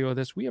to the audio of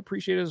this, we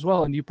appreciate it as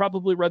well. And you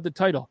probably read the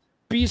title: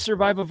 "Bees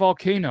Survive a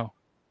Volcano."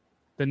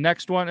 The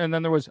next one, and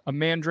then there was "A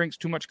Man Drinks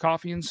Too Much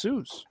Coffee and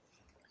Sues."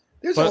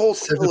 There's a whole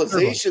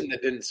civilization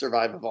that didn't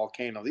survive a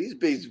volcano. These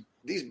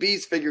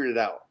bees figured it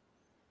out.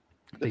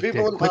 The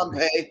people in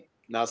Pompeii,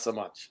 not so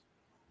much.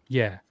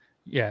 Yeah.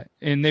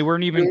 And they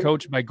weren't even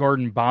coached by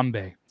Gordon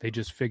Bombay. They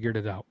just figured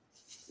it out.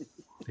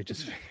 I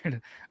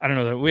don't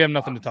know. We have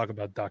nothing to talk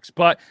about ducks.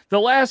 But the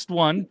last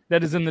one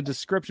that is in the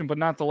description, but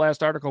not the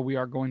last article we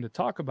are going to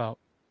talk about,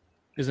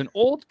 is an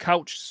old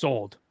couch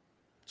sold.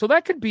 So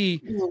that could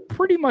be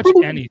pretty much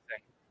anything,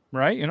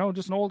 right?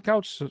 Just an old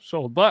couch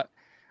sold. But,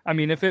 I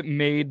mean, if it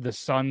made the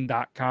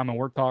sun.com and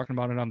we're talking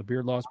about it on the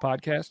Beard Laws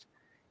podcast,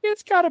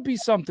 it's got to be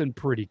something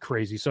pretty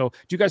crazy. So do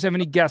you guys have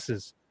any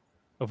guesses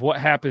of what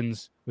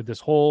happens with this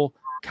whole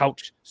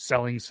couch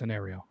selling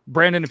scenario?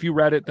 Brandon, if you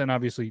read it, then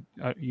obviously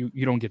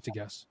you don't get to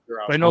guess.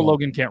 But I know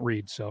Logan can't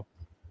read, so.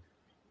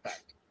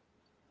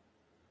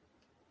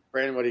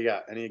 Brandon, what do you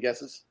got? Any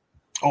guesses?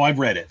 Oh, I've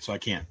read it, so I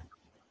can't.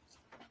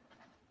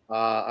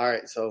 All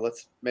right, so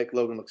let's make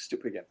Logan look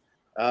stupid again.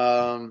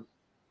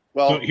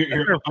 So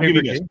here I'll give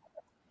you this.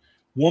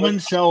 Woman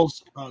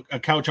sells a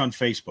couch on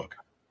Facebook.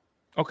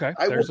 Okay.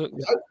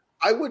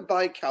 I would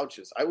buy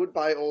couches. I would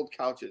buy old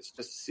couches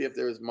just to see if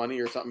there was money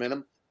or something in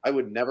them. I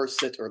would never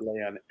sit or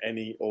lay on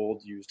any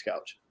old used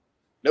couch.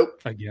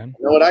 Nope. Again.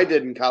 You know what I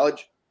did in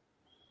college?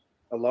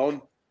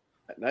 Alone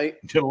at night.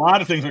 Did a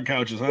lot of things on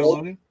couches, huh,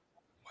 Logan?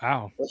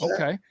 Wow.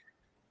 Okay.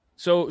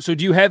 So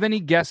do you have any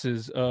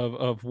guesses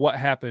of what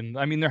happened?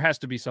 I mean, there has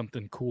to be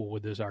something cool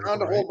with this article.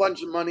 Found a whole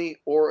bunch of money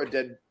or a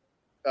dead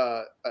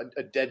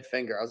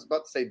finger. I was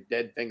about to say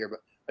dead finger, but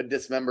a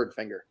dismembered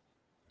finger.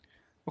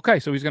 Okay,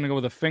 so he's gonna go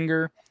with a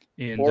finger,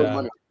 and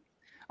money.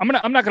 I'm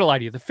not gonna lie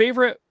to you.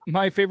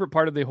 My favorite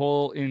part of the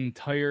whole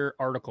entire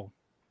article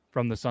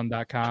from the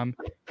sun.com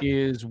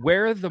is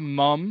where the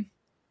mom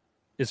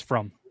is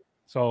from.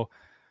 So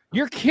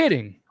you're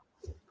kidding.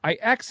 I'm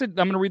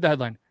gonna read the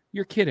headline.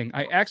 You're kidding.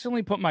 I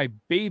accidentally put my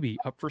baby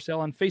up for sale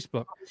on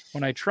Facebook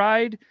when I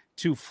tried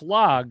to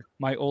flog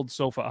my old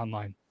sofa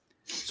online.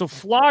 So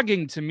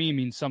flogging to me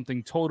means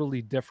something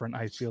totally different,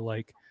 I feel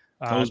like.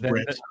 Those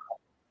Brits.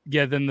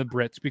 Than the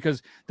Brits,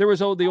 because there was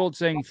the old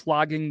saying,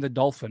 flogging the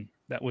dolphin,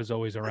 that was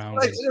always around.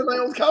 I sit on my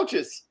old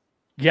couches.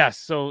 Yes.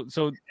 So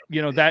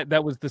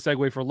that was the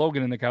segue for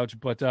Logan in the couch.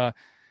 But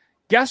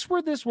guess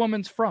where this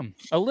woman's from?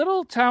 A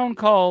little town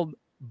called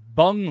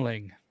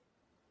Bungling.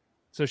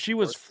 So she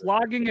was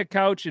flogging a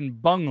couch in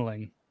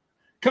Bungling.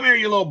 Come here,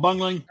 you little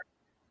bungling.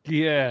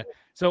 Yeah.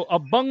 So a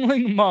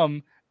Bungling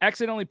mom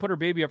accidentally put her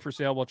baby up for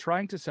sale while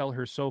trying to sell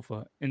her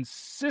sofa,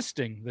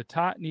 insisting the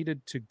tot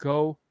needed to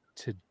go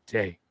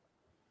today.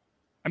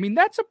 I mean,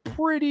 that's a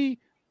pretty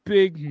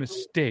big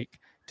mistake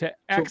to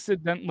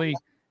accidentally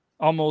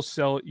almost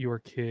sell your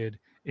kid.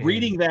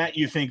 Reading that,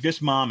 you think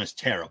this mom is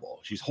terrible.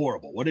 She's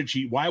horrible.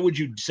 Why would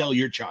you sell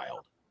your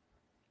child?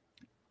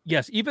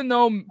 Yes, even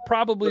though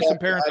probably some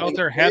parents out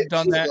there have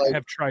done that,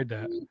 have tried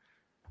that.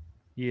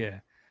 Yeah.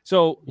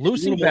 So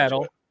Lucy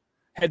Battle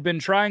had been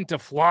trying to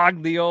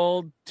flog the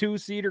old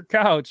 2-seater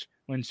couch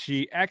when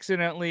she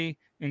accidentally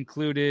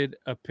included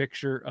a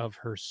picture of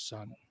her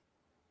son.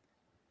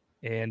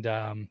 And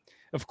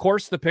of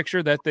course, the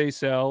picture that they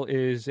sell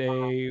is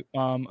a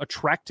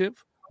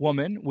attractive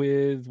woman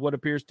with what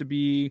appears to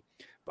be,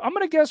 I'm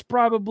going to guess,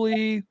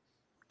 probably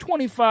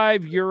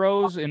 25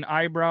 euros in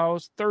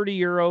eyebrows, 30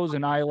 euros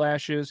in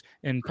eyelashes,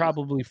 and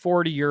probably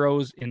 40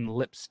 euros in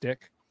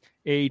lipstick.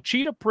 A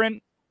cheetah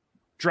print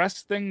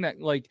dress thing that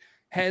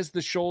has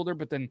the shoulder,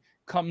 but then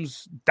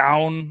comes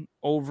down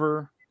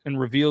over and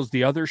reveals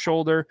the other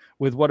shoulder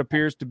with what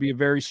appears to be a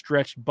very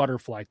stretched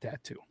butterfly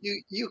tattoo.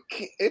 You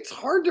can't, it's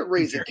hard to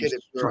raise a kid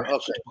if you're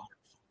okay.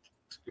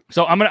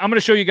 So I'm gonna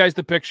show you guys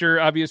the picture.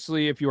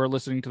 Obviously, if you are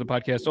listening to the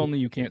podcast only,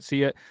 you can't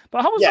see it.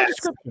 But how was the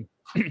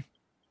description?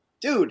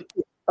 Dude,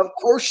 of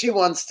course she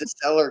wants to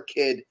sell her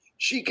kid.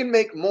 She can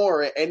make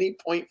more at any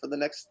point for the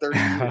next 30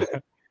 years.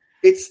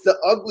 It's the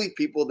ugly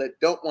people that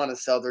don't want to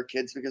sell their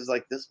kids because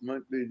this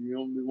might be the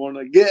only one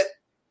I get.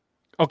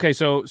 Okay,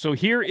 so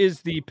here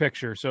is the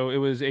picture. So it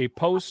was a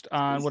post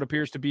on what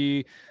appears to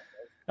be,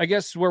 I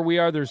guess where we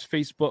are, there's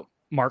Facebook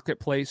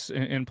Marketplace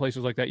in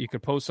places like that. You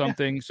could post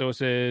something. Yeah. So it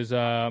says,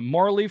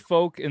 Morley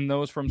folk and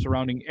those from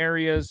surrounding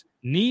areas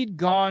need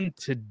gone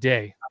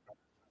today.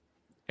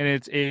 And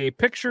it's a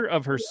picture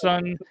of her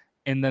son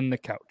and then the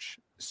couch.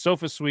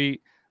 Sofa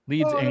suite,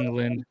 Leeds,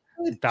 England,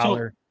 $1,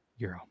 €.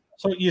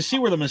 So you see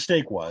where the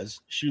mistake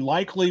was. She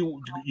likely,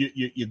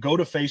 you go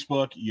to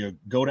Facebook, you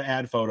go to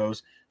add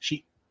photos.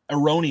 She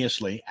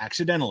erroneously,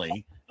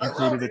 accidentally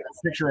included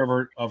a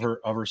picture of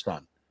her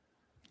son.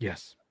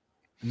 Yes.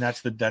 And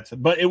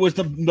but it was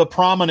the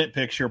prominent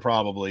picture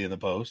probably in the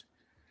post.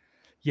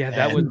 Yeah,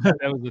 that was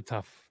a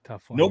tough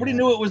one. Nobody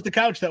knew it was the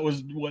couch that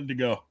was wanting to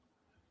go.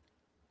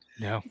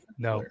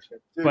 No.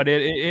 But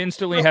it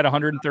instantly had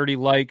 130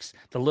 likes,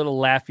 the little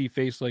laughy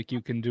face like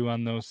you can do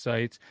on those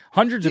sites.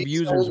 Hundreds of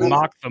users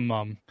mocked the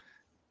mom.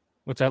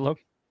 What's that, Luke?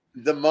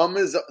 The mom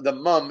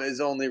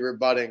is only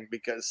rebutting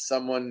because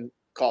someone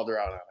called her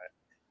out on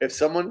it. If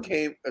someone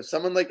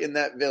like in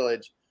that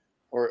village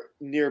or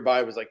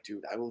nearby was like,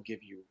 dude, I will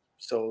give you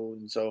so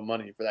and so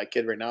money for that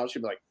kid right now, she'd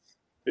be like,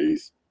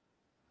 peace.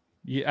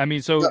 Yeah, I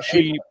mean, so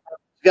she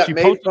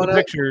posted the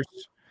pictures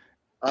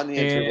on the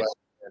interweb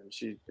and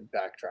she's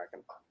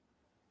backtracking.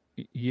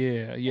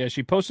 Yeah.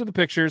 She posted the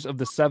pictures of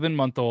the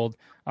 7-month-old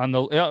on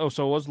the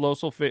so it was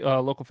local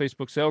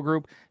Facebook sale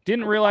group.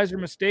 Didn't realize her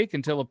mistake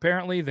until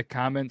apparently the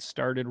comments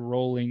started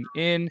rolling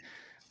in.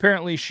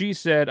 Apparently, she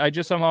said, I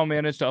just somehow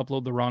managed to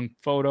upload the wrong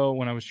photo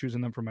when I was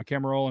choosing them for my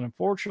camera roll, and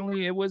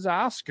unfortunately, it was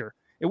Oscar.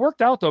 It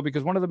worked out, though,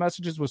 because one of the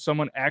messages was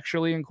someone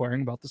actually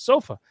inquiring about the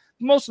sofa.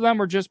 Most of them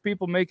were just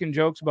people making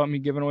jokes about me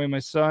giving away my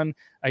son.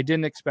 I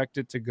didn't expect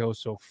it to go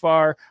so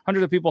far.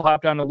 Hundreds of people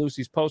hopped onto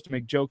Lucy's post to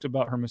make jokes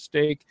about her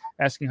mistake,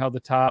 asking how the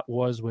top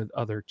was with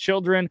other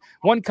children.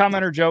 One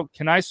commenter joked,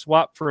 can I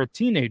swap for a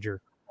teenager?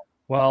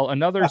 While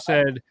another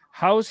said,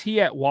 how's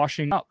he at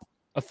washing up?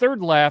 A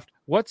third laughed,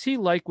 what's he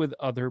like with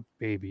other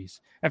babies?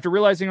 After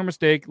realizing her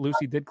mistake,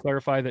 Lucy did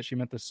clarify that she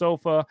meant the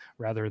sofa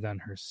rather than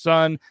her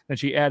son. Then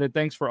she added,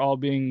 thanks for all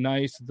being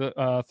nice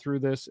through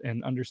this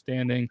and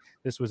understanding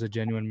this was a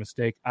genuine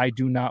mistake. I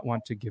do not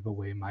want to give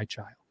away my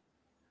child.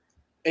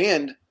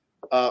 And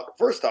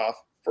first off,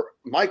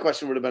 my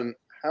question would have been,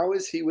 how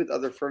is he with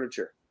other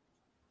furniture?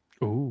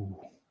 Ooh.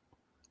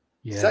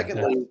 Yeah.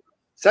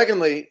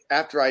 Secondly,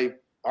 after I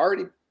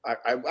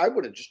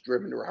would have just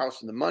driven to her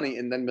house with the money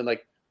and then been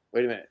like,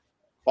 wait a minute.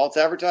 False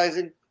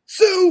advertising?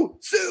 Sue!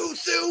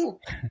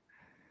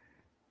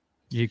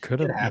 You could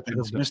have.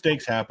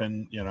 Mistakes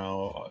happen,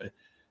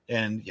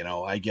 and,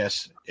 I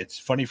guess it's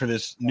funny for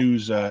this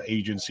news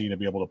agency to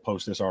be able to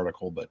post this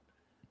article, but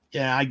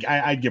yeah,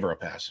 I'd give her a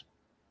pass.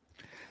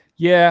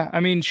 Yeah,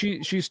 I mean,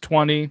 she's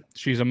 20.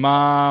 She's a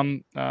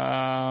mom,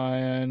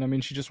 and I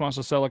mean, she just wants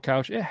to sell a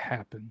couch. It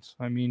happens.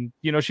 I mean,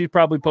 she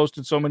probably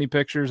posted so many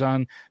pictures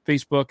on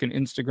Facebook and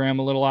Instagram,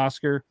 a little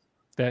Oscar,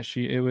 that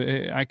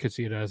I could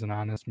see it as an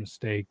honest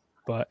mistake.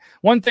 But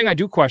one thing I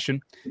do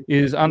question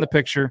is on the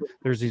picture,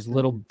 there's these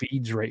little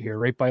beads right here,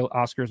 right by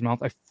Oscar's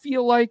mouth. I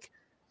feel like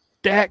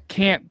that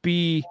can't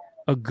be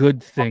a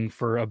good thing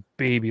for a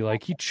baby.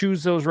 Like, he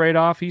chews those right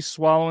off. He's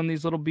swallowing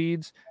these little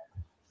beads.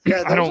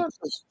 Yeah, those aren't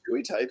those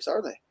chewy types,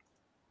 are they?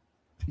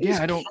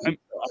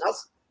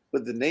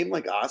 With the name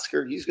like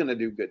Oscar, he's going to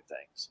do good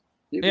things.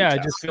 I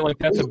just feel like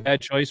that's a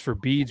bad choice for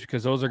beads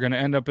because those are going to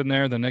end up in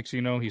there. The next thing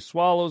you know, he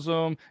swallows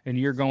them, and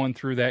you're going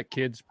through that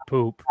kid's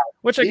poop.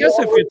 Which I guess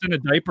if it's in a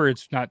diaper,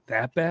 it's not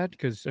that bad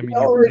because, I mean,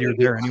 you're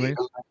there anyways.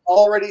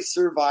 Already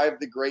survived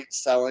the great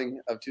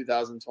selling of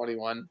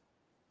 2021.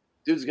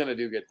 Dude's going to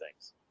do good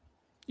things.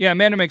 Yeah,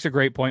 Amanda makes a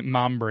great point.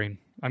 Mom brain.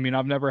 I mean,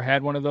 I've never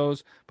had one of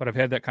those, but I've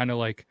had that kind of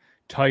like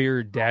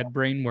tired dad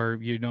brain where,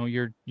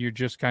 you're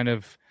just kind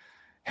of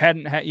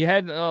you've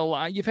had a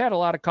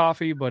lot of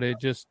coffee, but it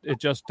just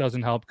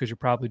doesn't help because you're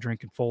probably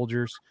drinking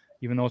Folgers,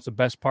 even though it's the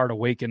best part of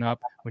waking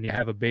up when you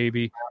have a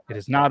baby. It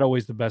is not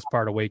always the best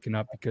part of waking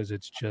up because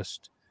it's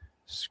just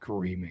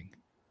screaming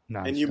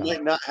nonstop. And you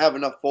might not have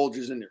enough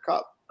Folgers in your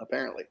cup,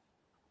 apparently.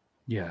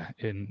 Yeah,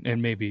 and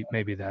maybe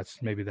that's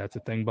a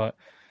thing, but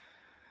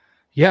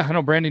yeah, I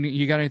know. Brandon,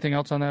 you got anything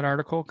else on that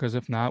article? Because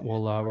if not,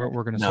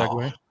 we're going to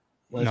segue.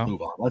 Let's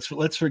move on.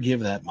 Let's forgive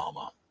that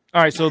mama.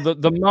 All right, so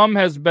the mom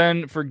has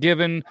been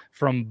forgiven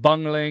from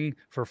bungling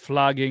for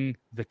flogging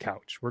the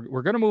couch.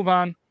 We're going to move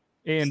on,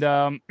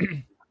 and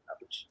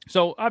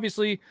so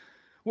obviously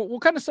we'll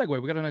kind of segue.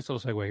 We got a nice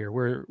little segue here.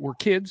 We're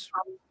kids,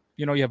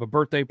 you have a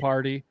birthday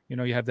party,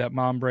 you have that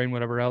mom brain,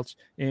 whatever else.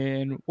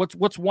 And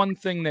what's one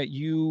thing that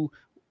you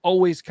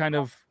always kind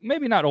of,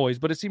 maybe not always,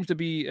 but it seems to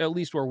be, at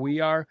least where we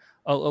are,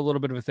 a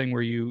little bit of a thing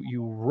where you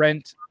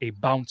rent a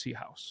bouncy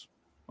house.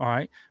 All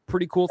right.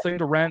 Pretty cool thing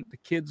to rent. The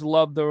kids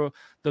love the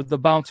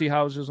bouncy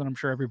houses, and I'm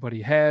sure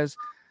everybody has.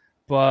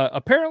 But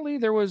apparently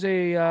there was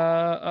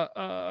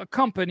a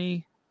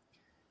company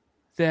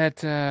that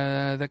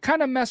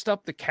kind of messed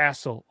up the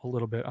castle a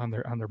little bit on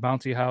their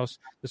bouncy house.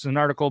 This is an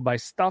article by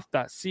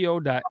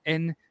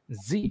stuff.co.nz,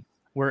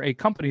 where a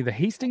company, the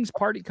Hastings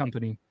Party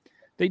Company,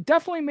 they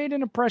definitely made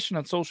an impression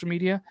on social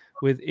media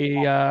with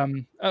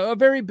a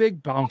very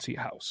big bouncy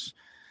house.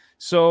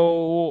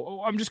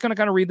 So I'm just going to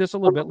kind of read this a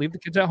little bit. Leave the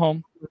kids at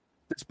home.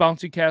 This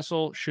bouncy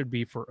castle should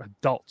be for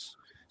adults.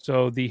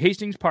 So the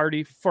Hastings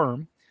Party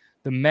firm,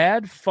 the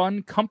Mad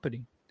Fun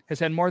Company,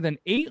 has had more than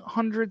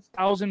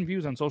 800,000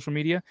 views on social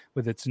media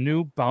with its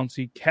new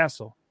bouncy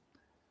castle,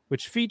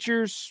 which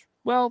features,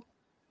 well,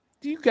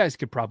 you guys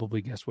could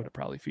probably guess what it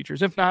probably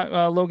features. If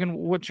not, Logan,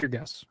 what's your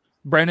guess?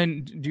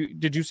 Brandon,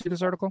 did you see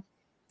this article?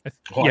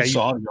 I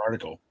saw the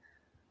article.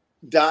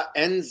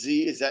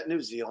 .nz, is that New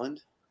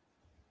Zealand?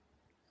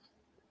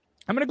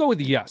 I'm going to go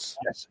with yes.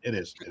 Yes, it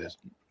is. It is.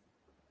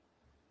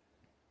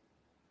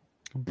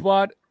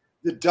 But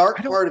the dark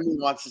part of me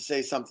wants to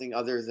say something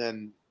other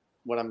than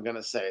what I'm going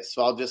to say.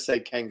 So I'll just say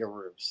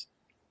kangaroos.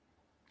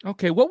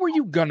 Okay, what were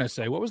you going to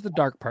say? What was the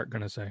dark part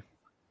going to say?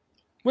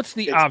 What's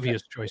the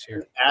obvious choice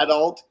here?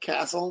 Adult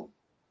castle,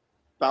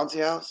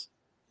 bouncy house,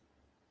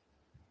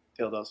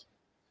 dildos.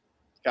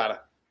 Got it.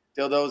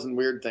 Dildos and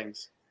weird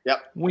things. Yep.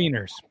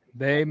 Wieners.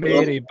 They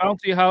made a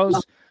bouncy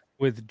house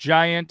with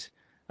giant.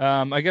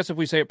 I guess if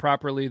we say it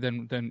properly,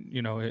 then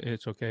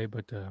it's okay.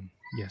 But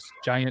yes,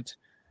 giant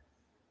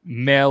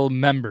male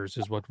members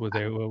is what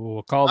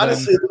we'll call them.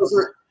 Honestly,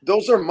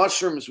 those are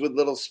mushrooms with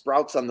little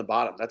sprouts on the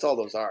bottom. That's all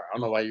those are. I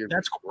don't know why you're.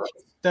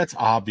 That's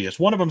obvious.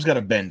 One of them's got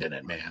a bend in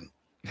it, man.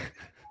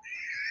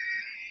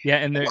 Yeah,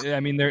 and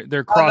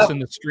they're crossing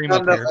the stream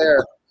up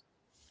here.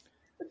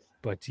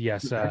 But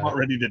yes, they're not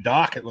ready to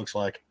dock. It looks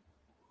like,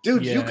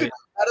 dude, you could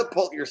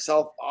catapult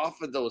yourself off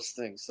of those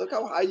things. Look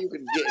how high you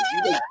can get.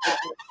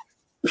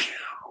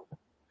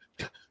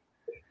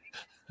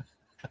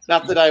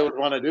 Not that I would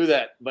want to do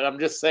that, but I'm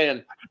just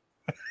saying.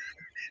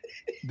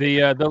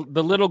 The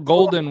little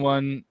golden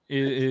one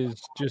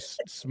is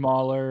just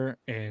smaller,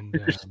 and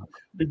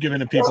you're giving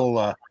the people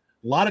a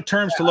lot of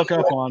terms to look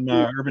up on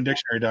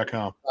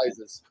UrbanDictionary.com.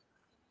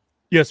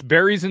 Yes,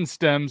 berries and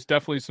stems,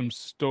 definitely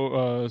a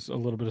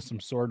little bit of some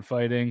sword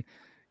fighting.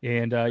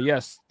 And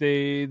yes,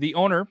 the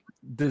owner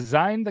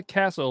designed the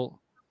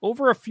castle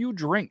over a few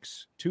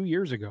drinks 2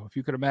 years ago. If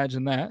you could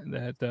imagine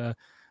that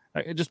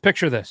just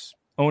picture this.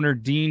 Owner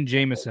Dean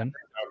Jameson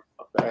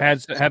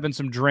having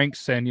some drinks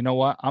saying, you know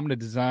what, I'm going to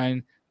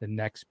design the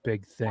next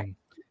big thing.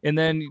 And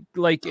then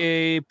like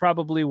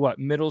probably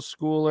middle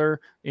schooler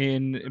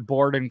in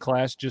board in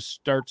class just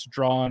starts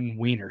drawing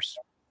wieners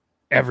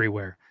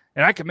everywhere.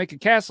 And I could make a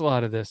castle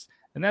out of this.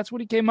 And that's what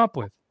he came up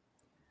with.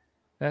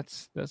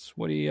 That's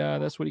what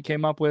he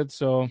came up with.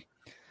 So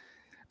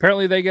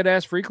apparently they get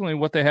asked frequently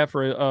what they have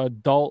for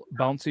adult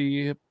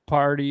bouncy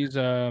parties,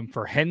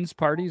 for hens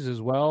parties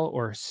as well,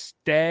 or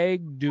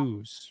stag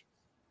do's.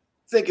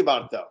 Think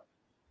about it though.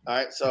 All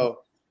right,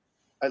 so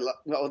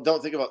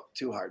don't think about it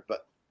too hard,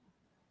 but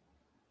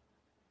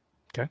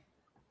okay,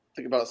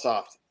 think about it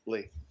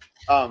softly.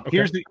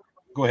 Okay.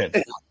 Go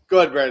ahead. Go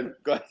ahead, Brandon.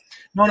 Go ahead.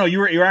 No, you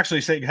were actually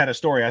saying you had a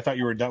story. I thought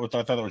you were done with.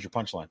 I thought that was your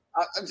punchline.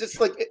 I'm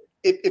just like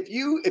if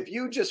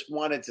you just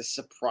wanted to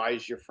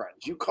surprise your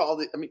friends, you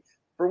called it. I mean,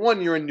 for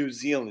one, you're in New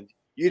Zealand.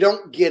 You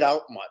don't get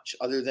out much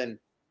other than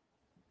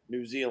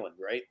New Zealand,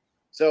 right?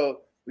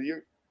 So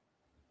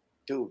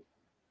dude,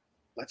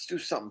 let's do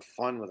something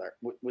fun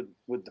with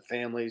the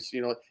families.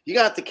 You know, you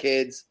got the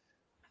kids.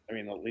 I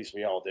mean, at least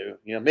we all do.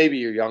 You know, maybe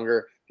you're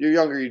younger. If you're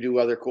younger, you do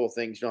other cool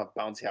things. You don't have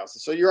bouncy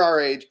houses. So you're our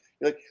age.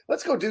 You're like,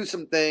 let's go do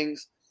some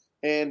things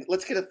and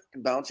let's get a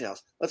bouncy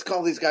house. Let's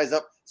call these guys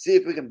up, see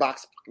if we can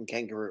box a fucking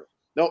kangaroo.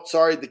 No,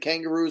 sorry, the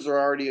kangaroos are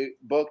already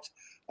booked.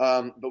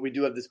 But we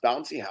do have this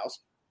bouncy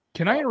house.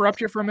 Can I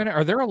interrupt you for a minute?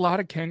 Are there a lot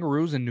of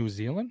kangaroos in New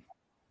Zealand?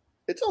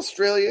 It's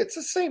Australia. It's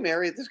the same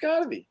area. There's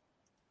got to be.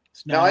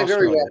 Now, I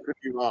very well could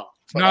be wrong.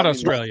 It's not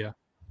Australia.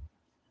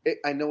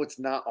 I know it's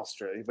not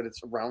Australia, but it's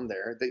around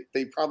there.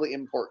 They probably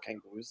import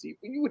kangaroos.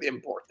 You would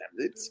import them.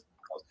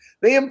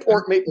 They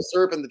import maple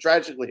syrup and the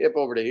Tragically Hip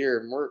over to here,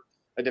 and we're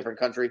a different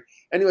country.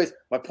 Anyways,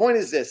 my point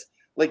is this: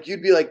 like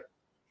you'd be like,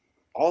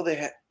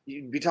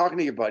 you'd be talking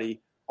to your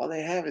buddy. All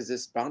they have is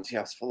this bouncy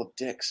house full of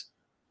dicks.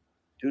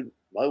 Dude,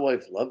 my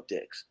wife loved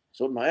dicks.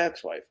 So did my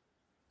ex-wife.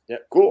 Yeah,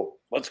 cool.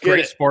 Let's get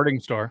Great it. sporting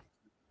store.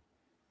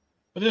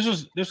 But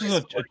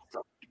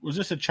was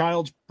this a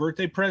child's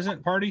birthday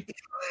present party?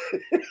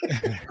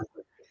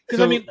 Because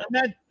I mean,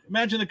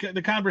 imagine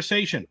the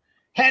conversation.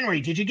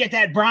 Henry, did you get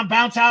that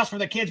bounce house for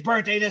the kid's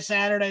birthday this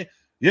Saturday?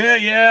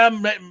 Yeah,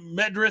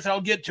 Medrith. I'll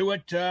get to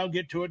it. I'll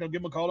give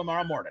him a call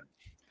tomorrow morning.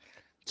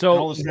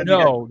 So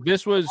no,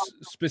 this was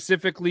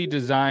specifically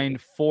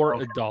designed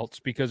for adults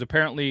because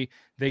apparently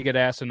they get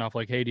asked enough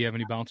like, hey, do you have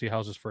any bouncy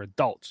houses for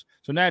adults?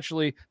 So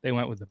naturally they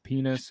went with the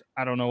penis.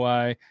 I don't know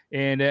why.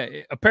 And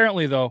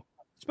apparently though,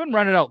 it's been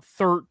rented out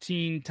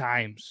 13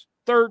 times.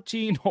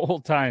 13 whole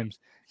times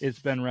it's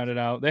been rented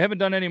out. They haven't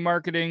done any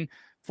marketing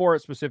for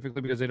it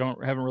specifically because they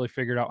haven't really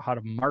figured out how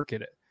to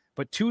market it.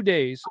 But 2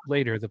 days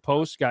later, the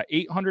post got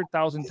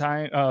 800,000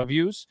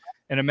 views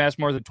and amassed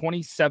more than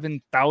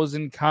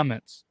 27,000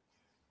 comments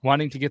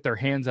wanting to get their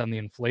hands on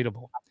the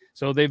inflatable.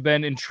 So they've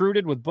been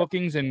intruded with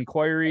bookings and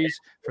inquiries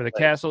for the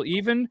castle,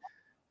 even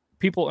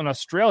people in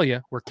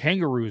Australia, where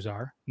kangaroos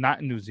are,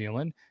 not in New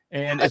Zealand,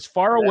 and as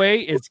far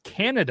away as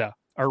Canada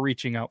are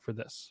reaching out for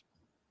this.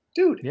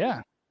 Dude,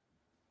 yeah,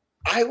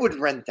 I would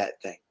rent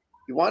that thing.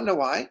 You want to know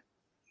why?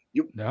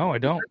 No, I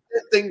don't. Rent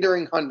that thing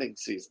during hunting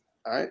season.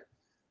 All right.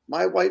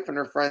 My wife and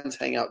her friends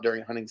hang out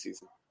during hunting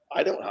season.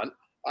 I don't hunt.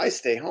 I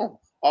stay home.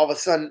 All of a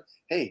sudden,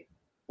 hey,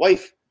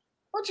 wife,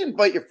 why don't you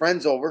invite your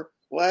friends over?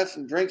 We'll have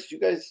some drinks. You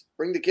guys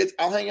bring the kids.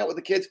 I'll hang out with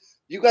the kids.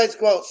 You guys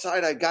go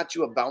outside. I got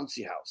you a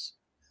bouncy house.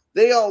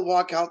 They all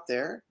walk out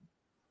there.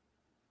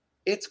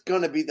 It's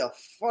going to be the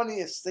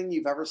funniest thing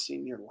you've ever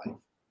seen in your life.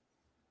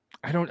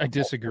 I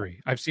disagree.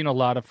 I've seen a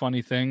lot of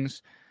funny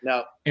things.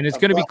 Now, and it's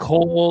going to be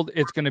cold.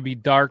 It's going to be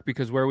dark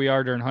because where we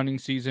are during hunting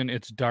season,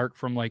 it's dark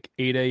from like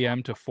 8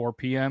 a.m. to 4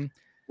 p.m.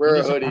 Wear a When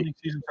does the hoodie. hunting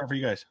season start for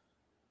you guys?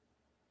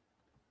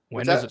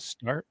 When What's does that? it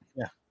start?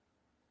 Yeah.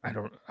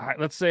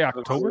 Let's say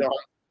October.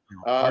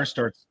 Ours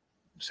starts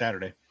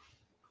Saturday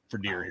for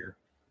deer here.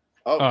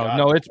 Oh, Oh, God.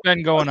 no, it's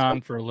been going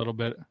on for a little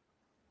bit.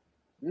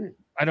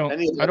 I don't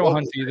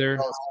hunt either.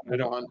 I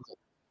don't hunt.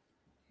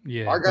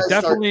 Yeah, Our but guys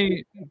start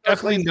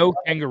definitely no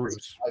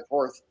kangaroos. July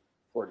 4th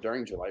or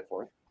during July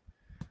 4th.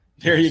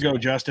 There you go,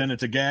 Justin.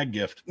 It's a gag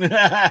gift.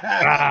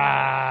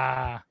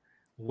 Ah,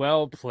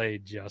 well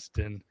played,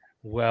 Justin.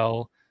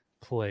 Well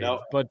played.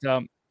 No. But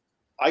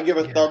I give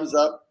a Yeah. thumbs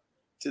up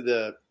to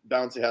the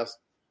bouncy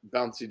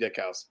dick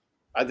house.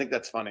 I think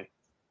that's funny.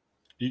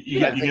 You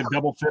give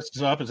double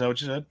fists up. Is that what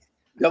you said?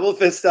 Double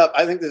fist up.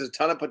 I think there's a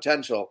ton of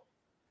potential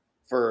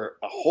for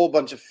a whole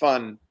bunch of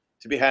fun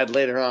to be had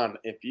later on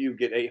if you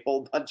get a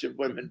whole bunch of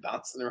women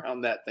bouncing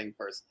around that thing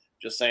first.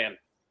 Just saying.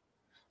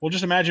 Well,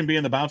 just imagine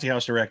being the bouncy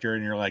house director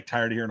and you're like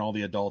tired of hearing all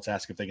the adults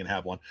ask if they can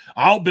have one.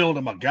 I'll build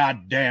them a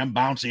goddamn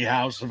bouncy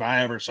house if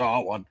I ever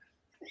saw one.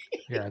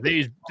 yeah,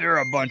 they're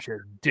a bunch of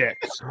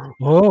dicks.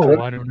 Oh,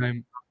 why don't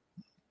I?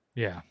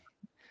 Yeah.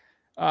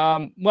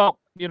 Well,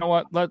 you know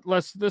what?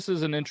 Let's. This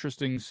is an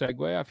interesting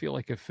segue. I feel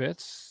like it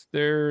fits.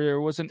 There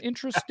was an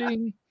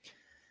interesting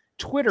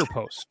Twitter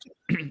post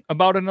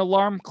about an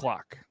alarm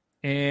clock,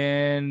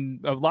 and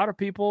a lot of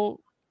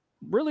people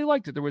really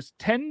liked it. There was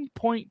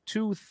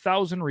 10.2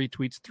 thousand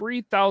retweets,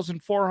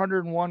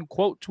 3,401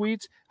 quote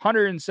tweets,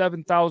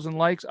 107,000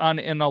 likes on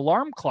an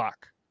alarm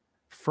clock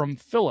from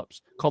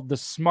Philips called the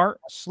Smart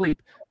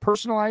Sleep.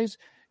 Personalize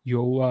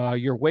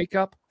your wake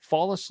up,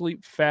 fall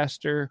asleep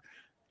faster,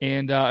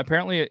 and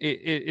apparently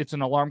it's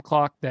an alarm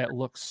clock that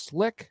looks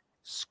slick,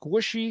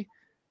 squishy,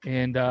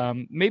 and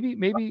maybe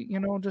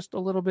just a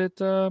little bit.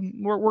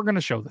 We're going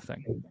to show the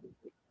thing.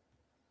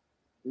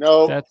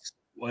 No. That's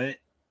What?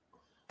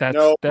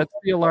 No. that's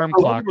the alarm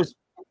clock.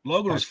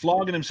 Logan was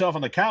flogging himself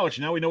on the couch.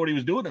 Now we know what he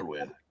was doing it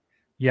with.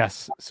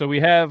 Yes. So we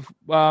have,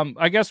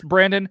 I guess,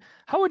 Brandon,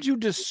 how would you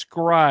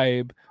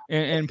describe,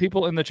 and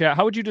people in the chat,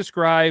 how would you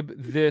describe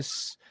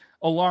this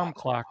alarm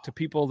clock to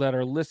people that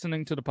are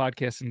listening to the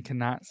podcast and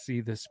cannot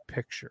see this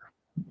picture?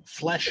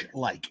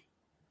 Flesh-like.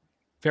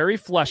 Very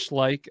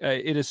flesh-like.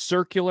 It is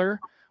circular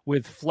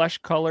with flesh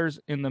colors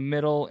in the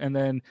middle, and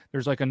then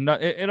there's like a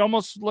nut. It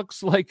almost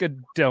looks like a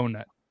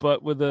donut,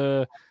 but with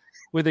a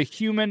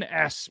human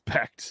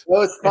aspect.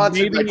 Well, it's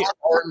sponsored by maybe-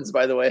 Hortons,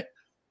 by the way.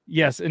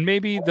 Yes, and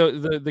maybe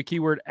the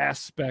keyword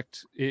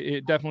aspect,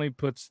 it definitely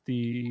puts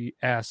the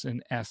ass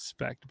in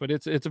aspect, but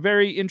it's a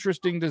very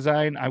interesting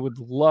design. I would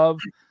love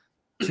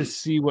to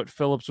see what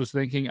Philips was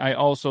thinking. I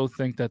also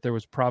think that there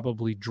was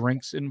probably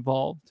drinks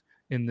involved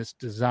in this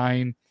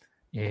design,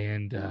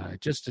 and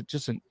just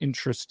an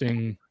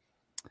interesting.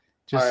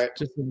 All right.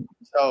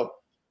 So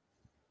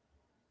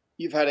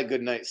you've had a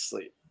good night's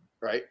sleep,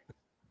 right?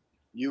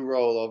 You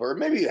roll over.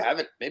 Maybe you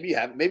haven't. Maybe you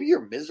have. Maybe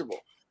you're miserable.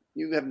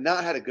 You have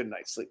not had a good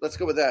night's sleep. Let's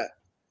go with that.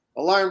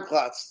 Alarm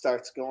clock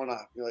starts going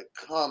off. You're like,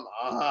 come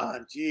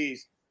on,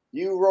 geez.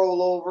 You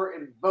roll over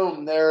and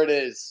boom, there it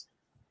is.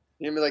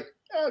 You'll be like,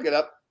 I'll get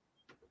up.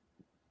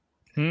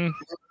 I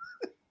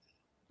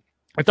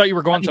thought you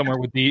were going somewhere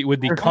with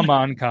the come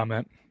on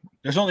comment.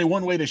 There's only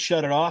one way to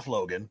shut it off,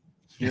 Logan.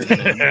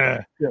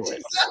 Exactly.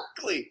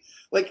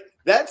 Like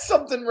that's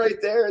something right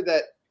there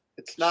that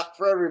it's not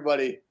for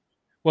everybody.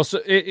 Well,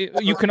 so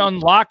you can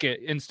unlock it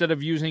instead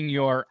of using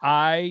your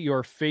eye,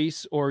 your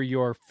face, or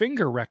your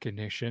finger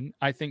recognition.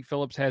 I think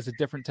Philips has a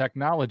different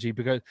technology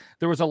because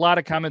there was a lot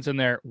of comments in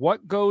there.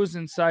 What goes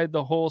inside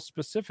the hole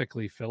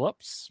specifically,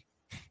 Philips?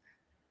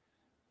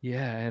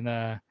 Yeah,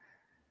 and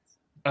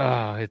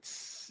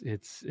it's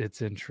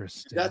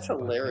interesting. That's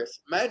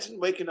hilarious.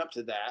 Imagine waking up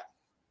to that.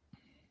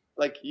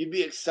 Like you'd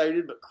be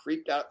excited but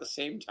creeped out at the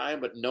same time,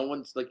 but no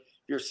one's like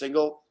you're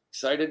single,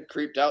 excited,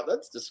 creeped out.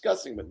 That's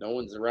disgusting, but no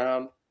one's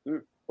around.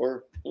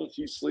 Or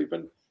she's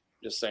sleeping.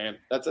 Just saying,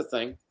 that's a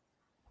thing.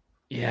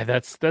 Yeah,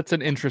 that's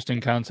an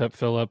interesting concept,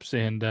 Philips,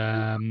 and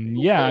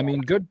yeah, I mean,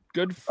 good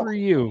for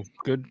you,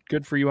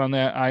 good for you on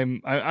that.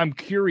 I'm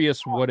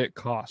curious what it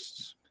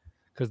costs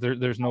because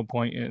there's no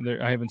point in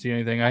there. I haven't seen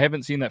anything. I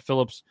haven't seen that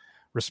Philips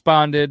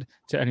responded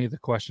to any of the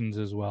questions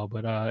as well,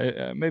 but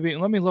maybe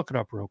let me look it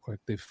up real quick.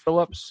 The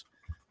Philips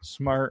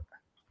Smart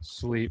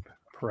Sleep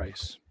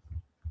price.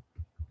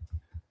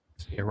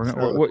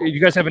 Yeah, you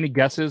guys have any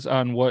guesses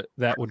on what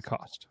that would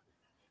cost?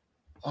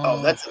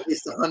 That's at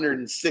least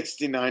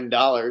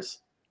 $169.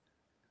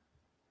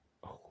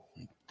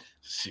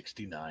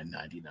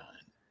 $69.99.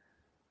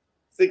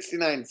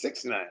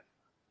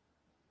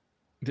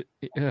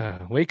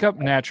 $69.69. Wake up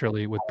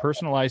naturally with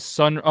personalized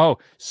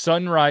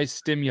sunrise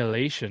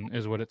stimulation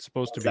is what it's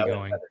supposed to be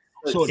going.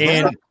 So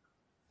and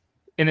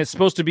it's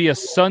supposed to be a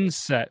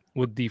sunset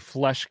with the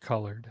flesh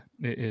colored.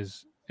 It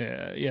is,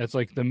 it's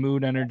like the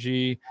mood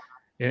energy.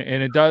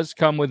 And it does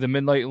come with a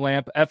midnight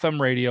lamp, FM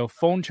radio,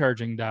 phone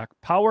charging dock,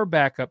 power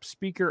backup,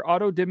 speaker,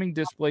 auto dimming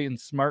display, and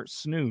smart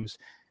snooze.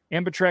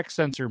 Ambitrack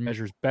sensor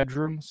measures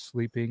bedroom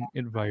sleeping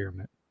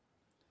environment.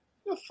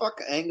 What the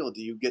fuck angle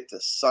do you get to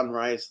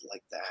sunrise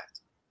like that?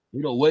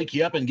 It'll wake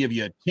you up and give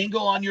you a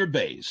tingle on your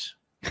base.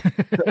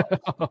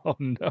 Oh,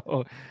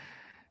 no.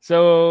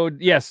 So,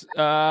 yes.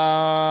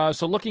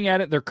 So looking at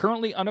it, they're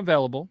currently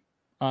unavailable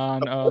on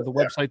the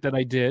website that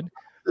I did.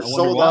 They're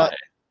sold out.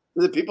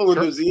 The people in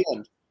New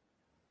Zealand.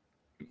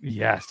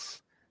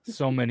 Yes.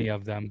 So many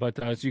of them. But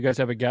so you guys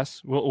have a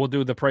guess? We'll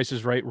do the Price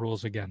is Right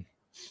rules again.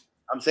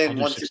 I'm saying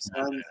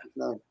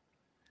 $169.99.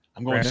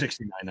 I'm going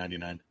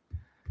 $69.99.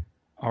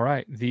 All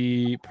right.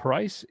 The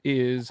price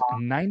is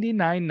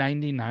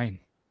 $99.99.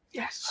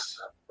 Yes.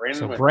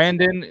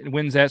 Brandon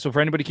wins that. So for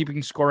anybody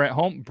keeping score at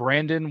home,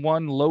 Brandon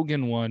won,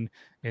 Logan won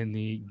in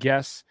the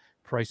Guess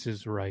Price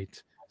is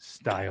Right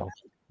style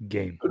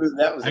game.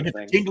 That was I get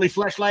the tingly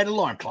fleshlight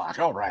alarm clock.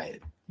 All right.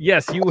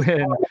 Yes, you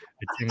win.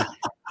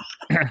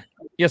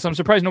 Yes, I'm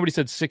surprised nobody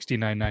said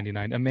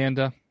 $69.99.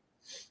 Amanda,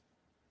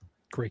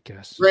 great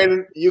guess.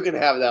 Brandon, you can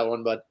have that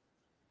one, bud.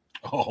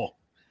 Oh.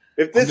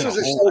 If this was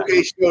a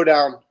showcase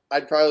showdown,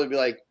 I'd probably be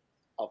like,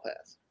 I'll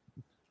pass.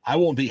 I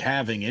won't be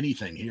having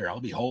anything here.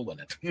 I'll be holding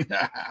it.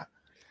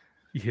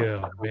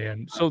 Yeah,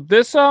 man. So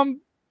this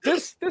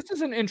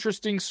is an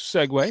interesting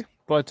segue,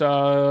 but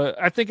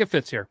I think it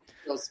fits here.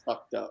 Feels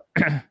fucked up.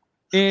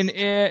 In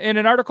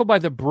an article by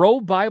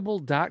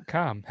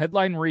thebrobible.com,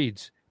 headline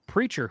reads,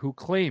 Preacher who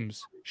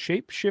claims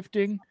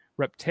shape-shifting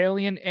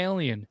reptilian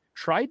alien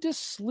tried to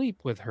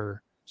sleep with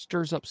her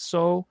stirs up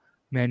so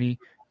many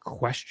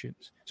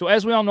questions. So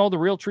as we all know, the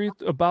real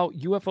truth about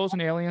UFOs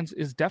and aliens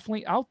is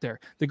definitely out there.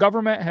 The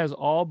government has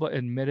all but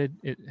admitted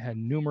it. Had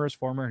numerous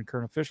former and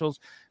current officials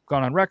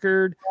gone on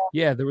record.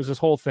 Yeah, there was this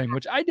whole thing,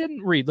 which I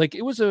didn't read. Like I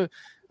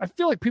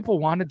feel like people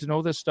wanted to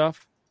know this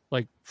stuff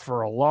like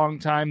for a long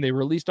time. They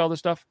released all this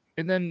stuff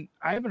and then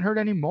I haven't heard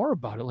any more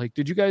about it. Like,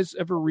 did you guys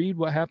ever read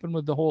what happened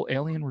with the whole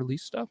alien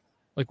release stuff?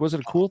 Like, was it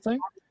a cool thing?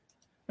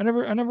 I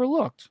never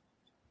looked.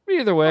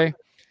 Either way.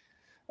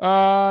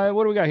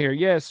 What do we got here?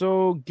 Yeah,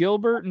 so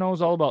Gilbert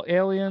knows all about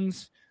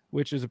aliens,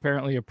 which is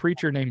apparently a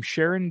preacher named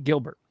Sharon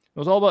Gilbert.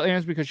 Knows all about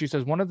aliens because she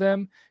says one of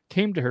them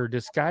came to her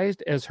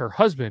disguised as her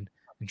husband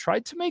and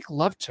tried to make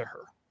love to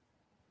her.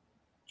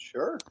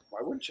 Sure. Why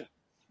wouldn't you?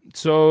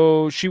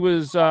 So she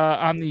was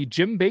on the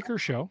Jim Baker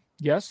show.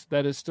 Yes,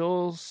 that is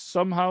still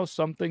somehow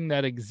something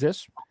that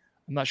exists.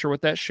 I'm not sure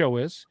what that show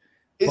is.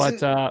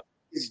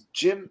 Is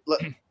Jim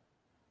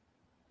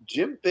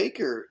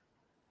Baker,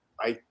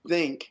 I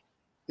think,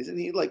 isn't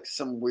he like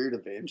some weird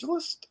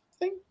evangelist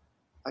thing?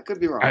 I could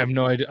be wrong. I have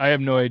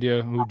no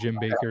idea who Jim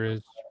Baker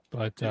is,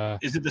 but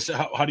is it this?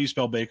 How do you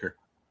spell Baker?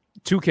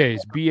 2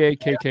 Ks,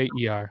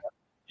 Bakker.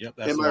 Yep,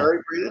 that's Am the I one. right,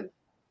 Brandon?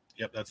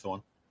 Yep, that's the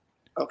one.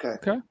 Okay.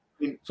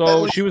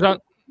 So she was on.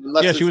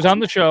 Yeah, she was on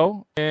the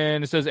show,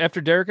 and it says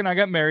after Derek and I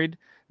got married,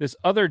 this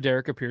other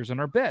Derek appears in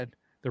our bed.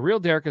 The real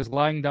Derek is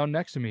lying down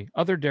next to me.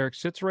 Other Derek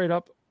sits right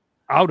up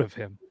out of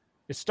him.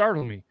 It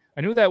startled me.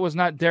 I knew that was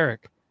not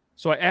Derek.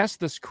 So I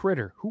asked this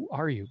critter, who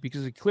are you?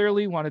 Because he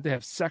clearly wanted to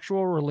have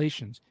sexual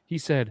relations. He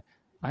said,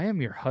 I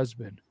am your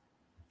husband.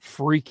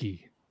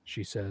 Freaky,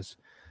 she says.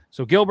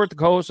 So Gilbert, the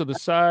co-host of the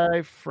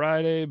Sci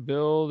Friday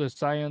Bill, the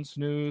science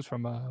news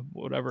from a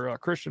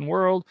Christian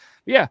world.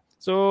 Yeah,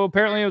 so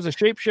apparently it was a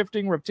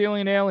shape-shifting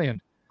reptilian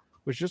alien.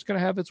 Was just going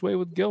to have its way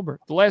with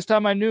Gilbert. The last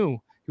time I knew,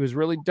 he was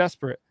really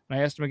desperate. And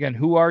I asked him again,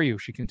 who are you?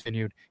 She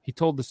continued. He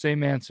told the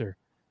same answer.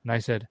 And I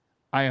said,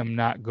 I am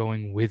not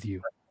going with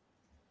you.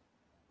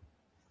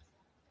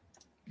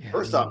 Yeah,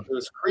 First off, it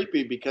was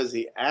creepy because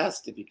he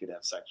asked if he could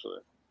have sex with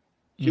her.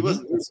 She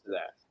wasn't used to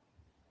that.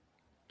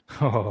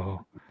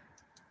 Oh,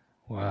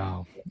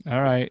 wow.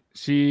 All right.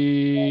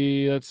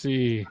 Let's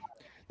see.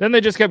 Then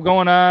they just kept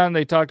going on.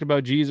 They talked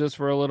about Jesus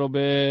for a little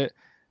bit.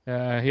 He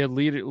had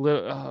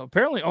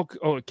apparently,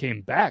 it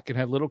came back and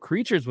had little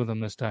creatures with him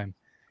this time.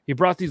 He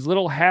brought these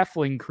little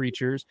halfling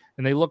creatures,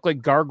 and they looked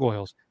like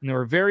gargoyles, and they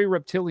were very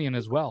reptilian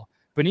as well.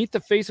 Beneath the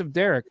face of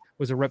Derek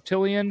was a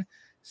reptilian,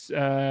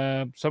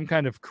 some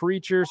kind of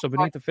creature. So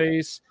beneath the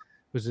face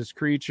was this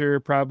creature,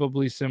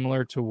 probably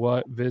similar to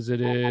what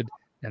visited.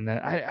 And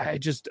then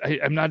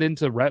I'm not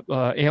into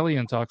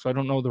alien talk, so I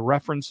don't know the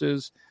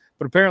references.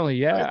 But apparently,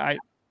 yeah,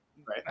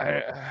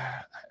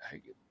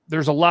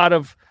 there's a lot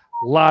of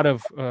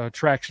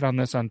traction on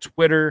this on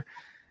Twitter.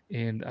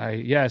 And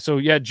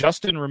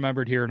Justin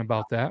remembered hearing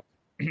about that.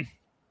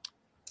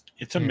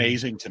 It's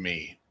amazing to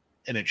me,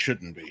 and it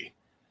shouldn't be,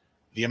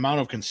 the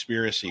amount of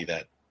conspiracy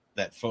that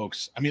that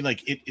folks, I mean,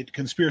 like it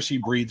conspiracy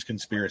breeds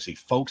conspiracy.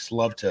 Folks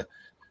love to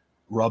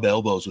rub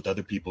elbows with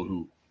other people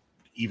who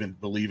even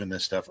believe in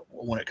this stuff.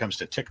 When it comes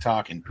to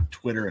TikTok and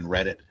Twitter and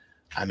Reddit,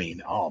 I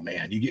mean, oh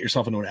man, you get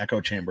yourself into an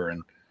echo chamber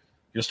and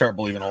you'll start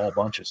believing a whole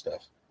bunch of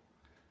stuff.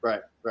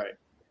 Right.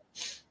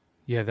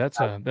 Yeah, that's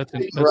an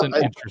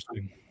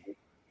interesting.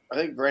 I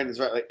think Brandon's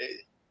right.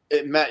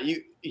 Like, Matt,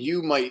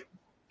 you might,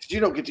 because you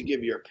don't get to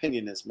give your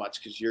opinion as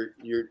much because you're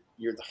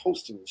the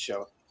hosting the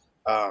show.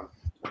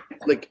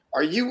 Like,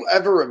 are you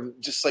ever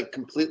just like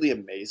completely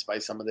amazed by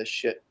some of this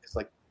shit? It's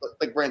like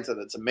Brandon said,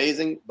 it's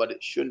amazing, but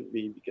it shouldn't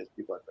be because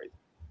people are crazy.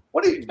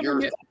 What are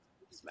your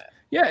thoughts, Matt?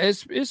 Yeah,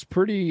 it's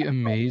pretty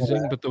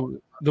amazing, but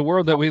the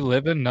world that we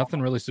live in,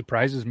 nothing really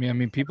surprises me. I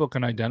mean, people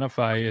can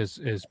identify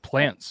as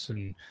plants,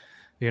 and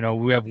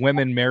we have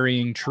women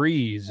marrying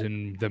trees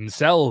and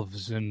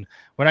themselves. And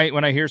when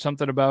I hear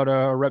something about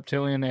a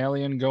reptilian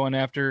alien going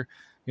after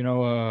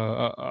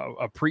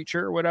a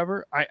preacher or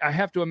whatever, I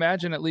have to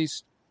imagine at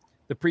least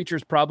the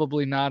preacher's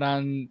probably not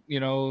on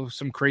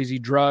some crazy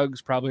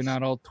drugs, probably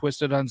not all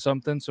twisted on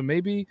something. So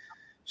maybe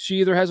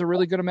she either has a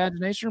really good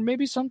imagination or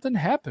maybe something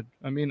happened.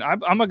 I mean,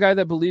 I'm a guy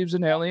that believes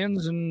in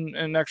aliens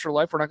and extra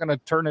life. We're not going to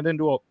turn it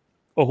into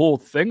a whole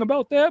thing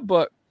about that,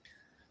 but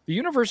the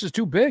universe is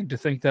too big to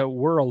think that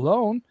we're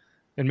alone.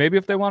 And maybe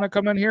if they want to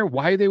come in here,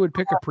 why they would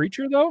pick a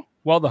preacher though,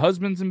 while the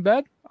husband's in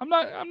bed? I'm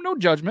no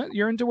judgment.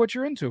 You're into what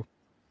you're into.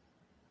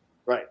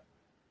 Right.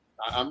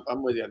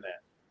 I'm with you on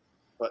that.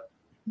 But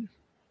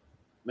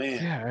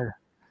man. Yeah.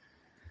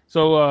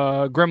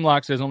 So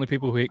Grimlock says only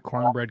people who hate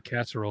cornbread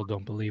casserole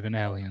don't believe in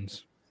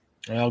aliens.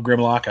 Well,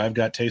 Grimlock, I've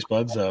got taste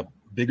buds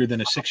bigger than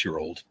a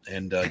 6-year-old,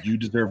 and you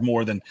deserve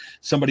more than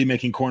somebody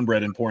making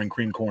cornbread and pouring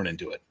cream corn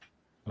into it.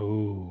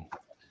 Oh,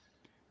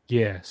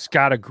 yeah.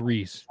 Scott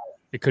agrees.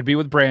 It could be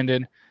with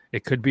Brandon,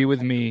 it could be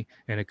with me,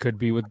 and it could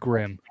be with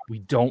Grim. We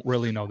don't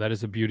really know. That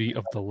is the beauty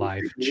of the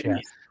live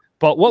chat.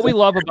 But what we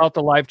love about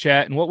the live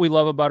chat and what we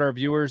love about our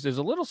viewers is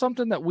a little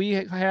something that we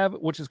have,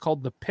 which is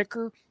called the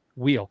picker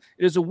wheel.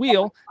 It is a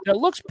wheel that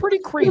looks pretty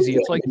crazy.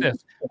 It's like this,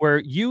 where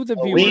you, the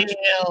viewers,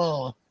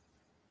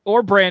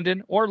 or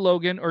Brandon, or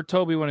Logan, or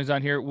Toby, when he's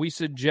on here, we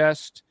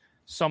suggest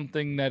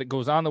something that it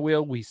goes on the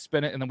wheel, we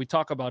spin it, and then we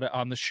talk about it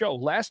on the show.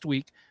 Last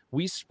week,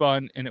 we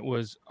spun, and it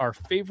was our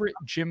favorite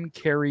Jim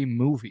Carrey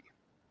movie.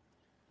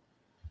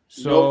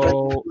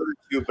 So,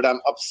 but I'm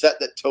upset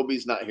that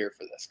Toby's not here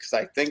for this because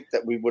I think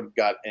that we would have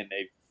got in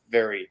a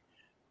very,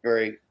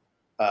 very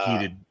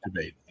heated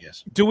debate.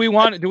 Yes. Do we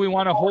want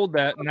to hold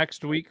that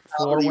next week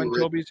for when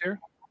Toby's here?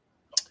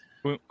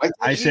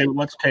 I say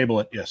let's table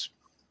it. Yes.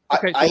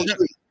 Okay.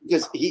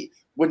 Because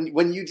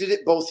when you did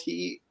it, both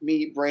he,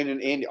 me,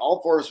 Brandon, Andy,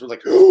 all four of us were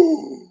like,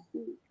 "Ooh."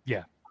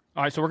 Yeah.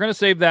 All right. So we're gonna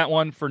save that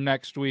one for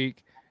next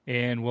week.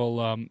 And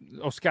we'll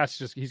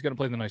Scott's he's going to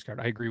play the nice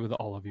card. I agree with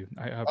all of you.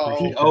 I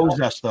appreciate he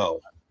owes us,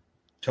 though.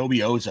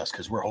 Toby owes us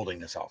because we're holding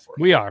this out for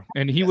him. We are,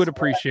 and he would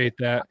appreciate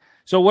that.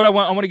 So what I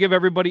want to give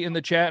everybody in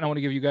the chat, and I want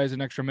to give you guys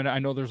an extra minute. I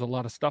know there's a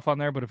lot of stuff on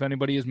there, but if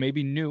anybody is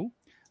maybe new,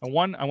 I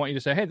want you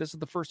to say, hey, this is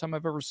the first time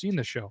I've ever seen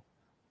this show.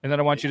 And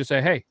then I want you to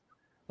say, hey,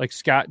 like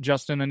Scott,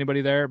 Justin,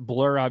 anybody there?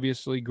 Blur,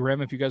 obviously,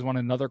 Grim, if you guys want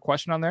another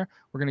question on there,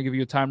 we're going to give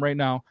you a time right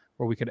now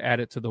where we could add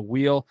it to the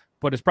wheel.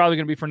 But it's probably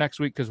going to be for next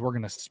week because we're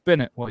going to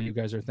spin it while you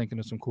guys are thinking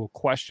of some cool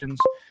questions.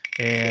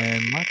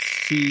 And let's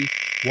see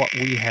what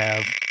we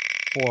have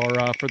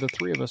for the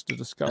three of us to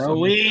discuss. The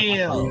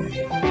wheel.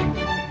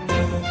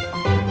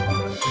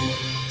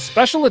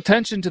 Special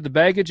attention to the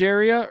baggage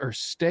area or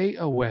stay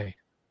away?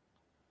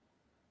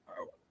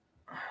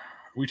 Are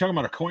we talking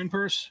about a coin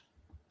purse?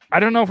 I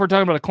don't know if we're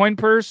talking about a coin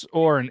purse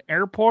or an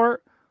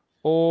airport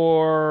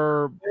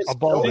or a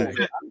ball bag.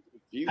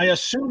 I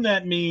assume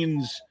that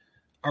means,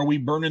 are we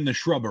burning the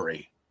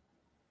shrubbery?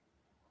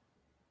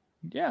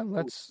 Yeah,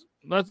 let's.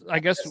 I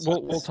guess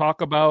we'll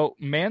talk about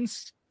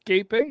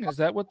manscaping. Is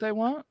that what they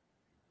want?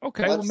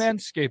 Okay, well,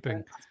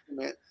 manscaping.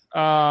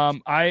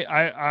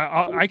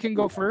 I can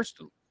go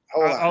first.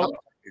 Hold on.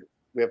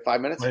 We have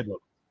 5 minutes.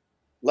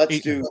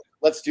 Let's do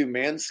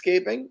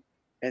manscaping,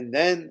 and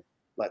then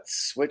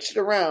let's switch it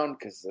around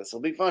because this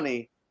will be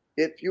funny.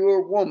 If you were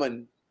a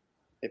woman,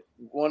 if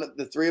one of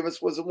the three of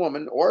us was a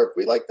woman, or if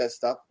we like that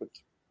stuff,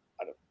 which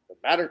doesn't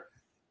matter,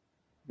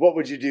 what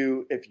would you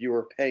do if you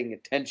were paying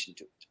attention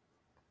to it?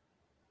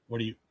 What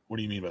do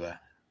you mean by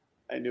that?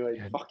 I knew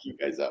I'd fuck you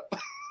guys up.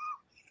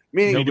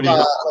 Meaning,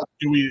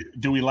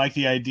 do we like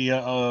the idea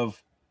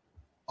of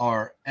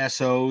our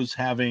SOs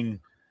having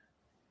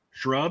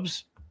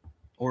shrubs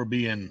or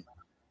being?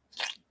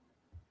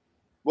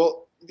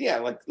 Well, yeah,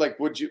 like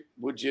would you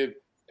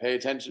pay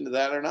attention to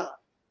that or not?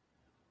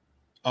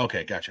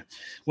 Okay, gotcha.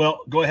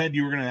 Well, go ahead.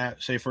 You were going to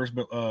say first,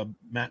 but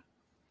Matt.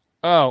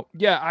 Oh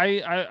yeah,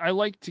 I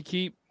like to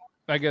keep,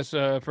 I guess,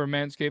 for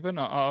manscaping,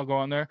 I'll go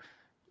on there,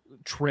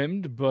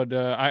 trimmed, but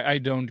I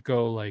don't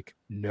go like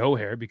no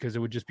hair because it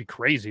would just be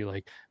crazy,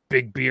 like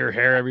big beard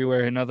hair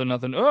everywhere and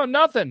nothing. Oh,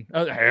 nothing.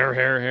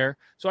 Hair.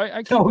 So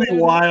I keep it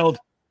wild.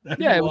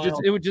 Yeah,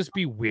 it would just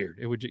be weird.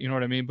 It would, you know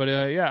what I mean? But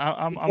yeah,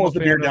 I'm pulls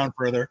the beard down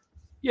further.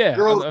 Yeah,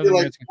 girls be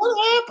like,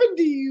 "What happened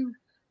to you?"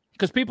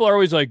 Because people are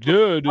always like,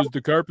 dude, does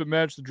the carpet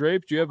match the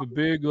drapes? Do you have a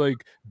big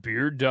like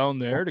beard down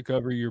there to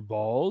cover your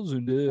balls?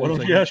 And Why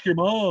don't you ask your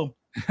mom?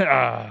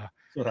 That's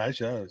what I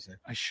should say.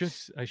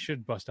 I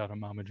should bust out a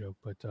mama joke,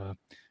 but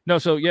no.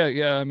 So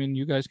yeah. I mean,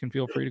 you guys can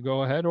feel free to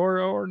go ahead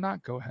or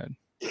not go ahead,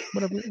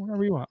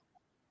 whatever you want.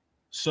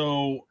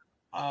 So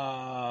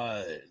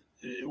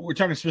we're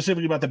talking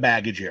specifically about the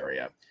baggage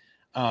area.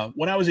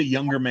 When I was a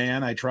younger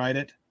man, I tried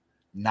it.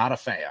 Not a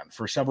fan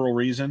for several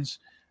reasons.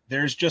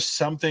 There's just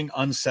something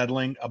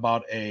unsettling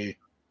about a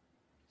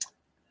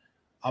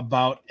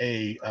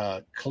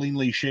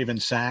cleanly shaven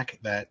sack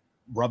that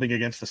rubbing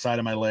against the side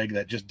of my leg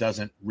that just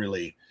doesn't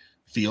really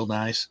feel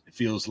nice. It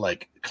feels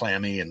like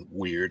clammy and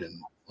weird,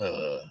 and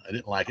I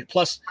didn't like it.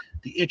 Plus,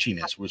 the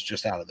itchiness was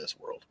just out of this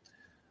world.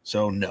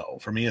 So no,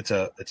 for me, it's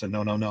a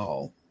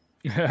no.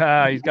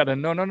 He's got a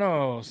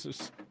no.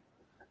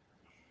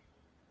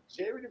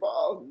 Shaving your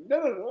balls,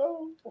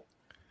 no.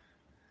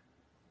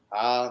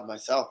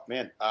 Myself,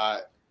 man.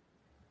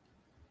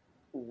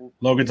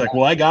 Logan's like,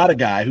 well, I got a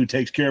guy who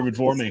takes care of it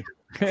for me.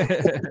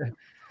 It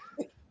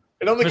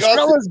only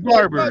Mastrellas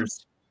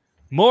Barbers.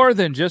 More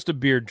than just a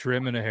beard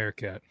trim and a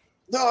haircut.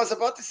 No, I was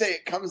about to say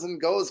it comes and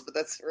goes, but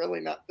that's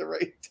really not the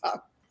right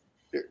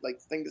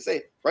thing to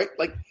say, right?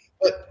 Like,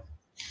 but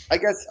I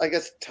guess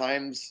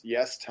times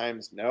yes,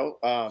 times no.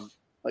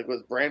 Like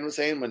what Brand was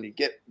saying, when you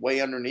get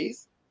way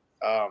underneath,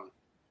 I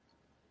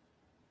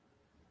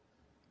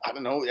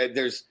don't know.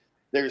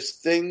 There's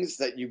things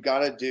that you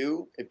got to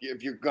do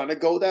if you're going to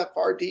go that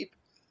far deep.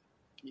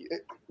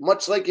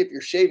 Much like if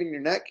you're shaving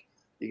your neck,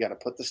 you got to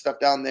put the stuff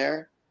down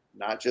there,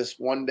 not just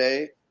 1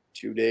 day,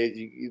 2 days.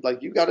 You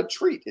got to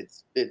treat it.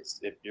 It's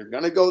if you're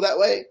going to go that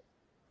way,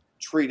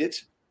 treat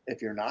it.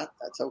 If you're not,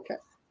 that's okay.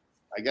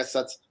 I guess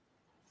that's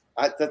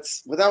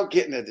without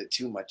getting into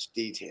too much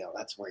detail.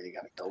 That's where you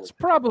got to go. It's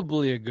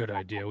probably a good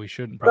idea. We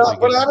shouldn't probably.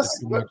 But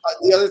honestly,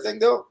 the other thing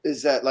though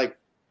is that like,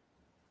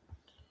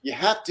 you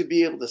have to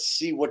be able to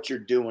see what you're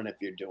doing if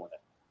you're doing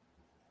it.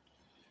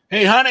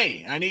 Hey,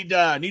 honey, I need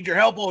your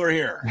help over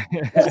here.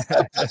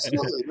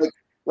 Absolutely.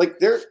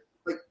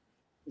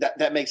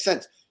 That makes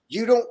sense.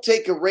 You don't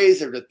take a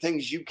razor to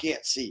things you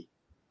can't see,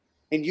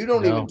 and you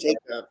don't even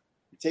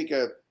take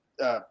a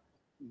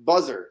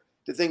buzzer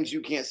to things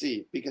you can't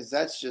see, because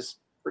that's just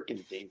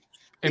freaking dangerous.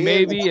 And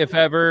maybe if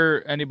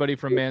ever anybody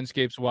from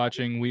Manscaped's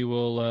watching, we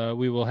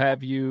will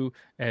have you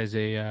as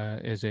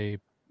a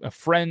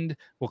friend,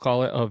 we'll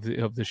call it,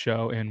 of the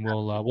show, and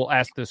we'll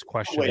ask this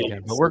question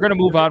again. But we're going to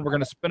move on. We're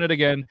going to spin it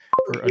again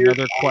for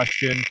another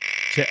question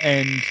to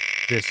end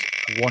this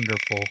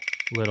wonderful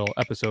little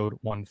episode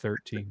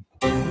 113.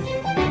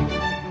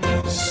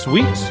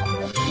 Sweet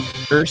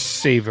or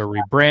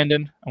savory?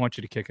 Brandon, I want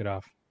you to kick it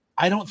off.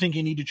 I don't think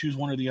you need to choose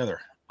one or the other.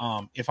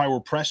 If I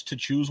were pressed to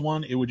choose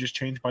one, it would just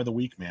change by the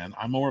week, man.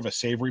 I'm more of a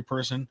savory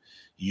person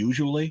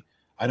usually.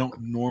 I don't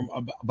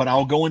but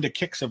I'll go into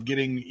kicks of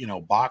getting,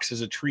 boxes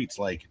of treats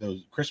like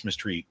those Christmas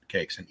treat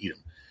cakes and eat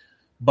them.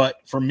 But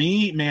for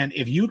me, man,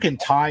 if you can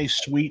tie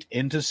sweet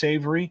into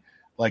savory,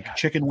 like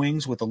chicken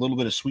wings with a little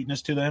bit of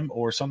sweetness to them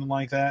or something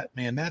like that,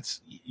 man,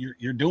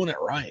 you're doing it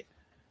right.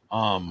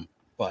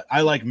 But I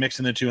like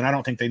mixing the two, and I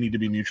don't think they need to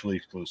be mutually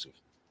exclusive.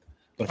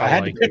 But if I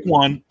had to pick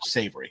one,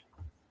 savory.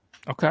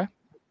 Okay.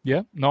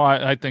 Yeah, no,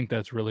 I think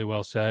that's really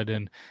well said,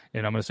 and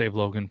I'm going to save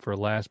Logan for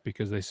last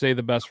because they say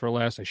the best for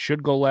last. I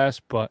should go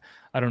last, but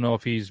I don't know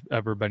if he's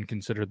ever been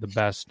considered the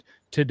best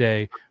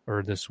today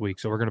or this week.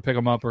 So we're going to pick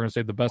him up. We're going to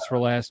save the best for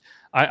last.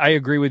 I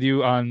agree with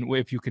you on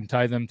if you can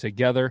tie them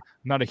together.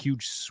 I'm not a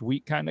huge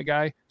sweet kind of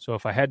guy, so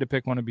if I had to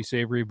pick one, it'd be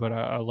savory. But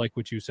I like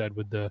what you said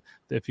with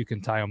if you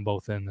can tie them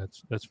both in,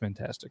 that's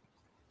fantastic.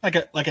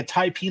 Like a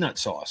Thai peanut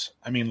sauce.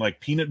 I mean, like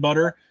peanut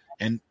butter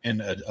and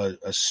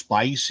a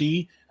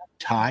spicy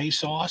Thai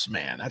sauce,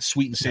 man, that's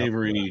sweet and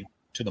savory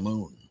to the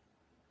moon.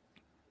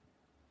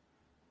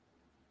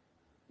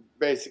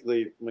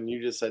 Basically, when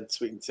you just said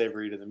sweet and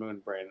savory to the moon,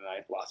 Brandon,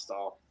 I lost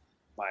all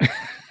my.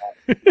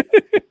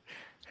 That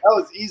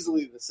was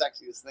easily the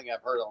sexiest thing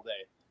I've heard all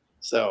day.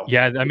 So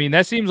yeah, I mean,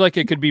 that seems like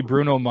it could be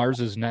Bruno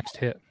Mars's next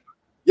hit.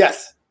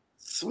 Yes,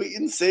 sweet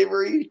and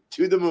savory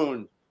to the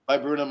moon by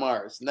Bruno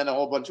Mars, and then a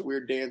whole bunch of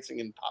weird dancing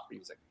and pop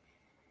music.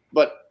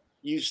 But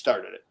you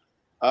started it.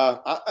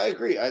 I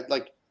agree. I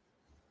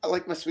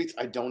like my sweets.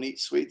 I don't eat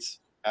sweets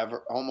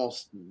ever,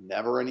 almost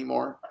never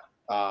anymore.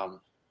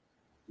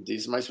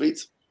 These are my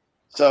sweets.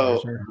 So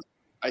sure.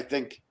 I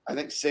think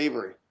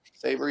savory,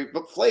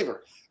 but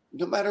flavor.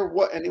 No matter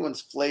what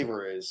anyone's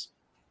flavor is,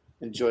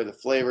 enjoy the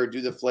flavor,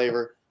 do the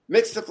flavor,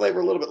 mix the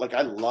flavor a little bit. Like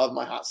I love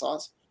my hot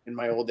sauce. In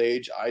my old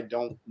age, I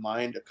don't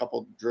mind a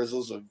couple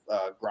drizzles of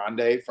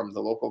Grande from the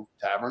local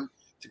tavern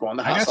to go on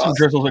the hot sauce. I got some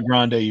drizzles of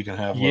Grande you can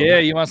have. Yeah,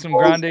 you want some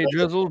Grande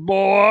drizzles,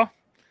 boy?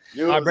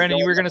 Brandon,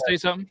 you were going to say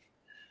something?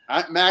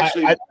 I'm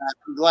actually I'm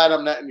glad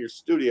I'm not in your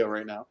studio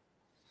right now.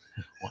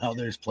 Well,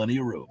 there's plenty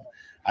of room.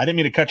 I didn't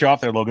mean to cut you off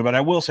there, Logan, but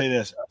I will say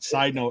this.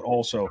 Side note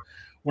also,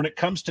 when it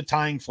comes to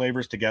tying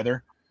flavors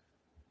together,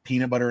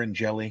 peanut butter and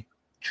jelly,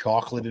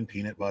 chocolate and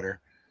peanut butter,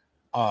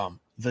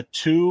 the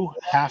two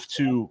have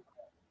to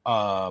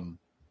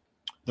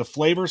the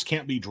flavors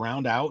can't be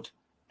drowned out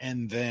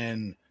and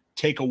then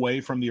take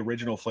away from the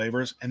original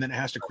flavors, and then it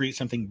has to create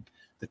something.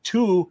 The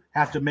two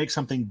have to make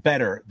something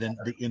better than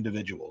the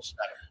individuals.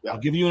 I'll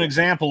give you an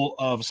example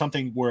of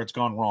something where it's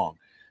gone wrong.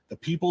 The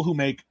people who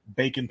make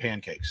bacon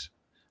pancakes.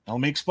 Now,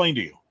 let me explain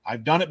to you.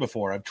 I've done it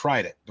before. I've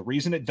tried it. The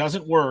reason it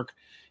doesn't work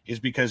is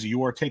because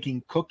you are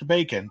taking cooked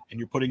bacon and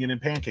you're putting it in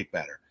pancake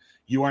batter.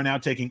 You are now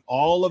taking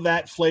all of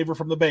that flavor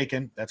from the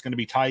bacon that's going to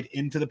be tied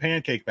into the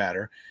pancake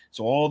batter.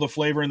 So all the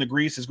flavor and the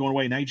grease is going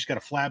away. Now you just got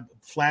a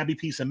flabby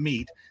piece of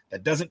meat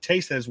that doesn't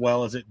taste as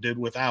well as it did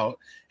without.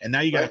 And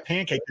now you got a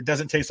pancake that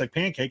doesn't taste like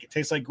pancake. It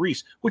tastes like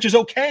grease, which is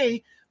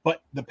okay.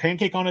 But the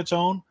pancake on its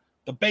own,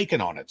 the bacon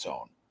on its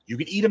own, you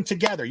can eat them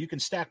together. You can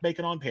stack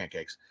bacon on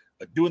pancakes,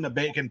 but doing the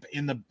bacon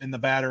in the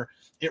batter,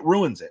 it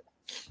ruins it.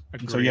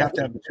 And so you have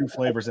to have the two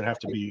flavors that have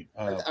to be.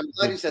 I'm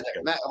glad you said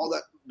that, Matt. Hold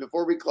on,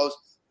 before we close,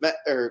 Matt.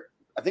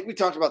 I think we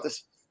talked about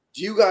this.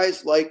 Do you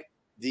guys like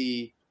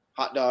the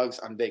hot dogs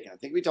on bacon? I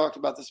think we talked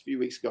about this a few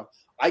weeks ago.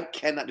 I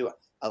cannot do it.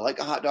 I like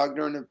a hot dog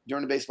during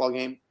a baseball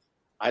game.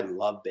 I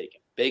love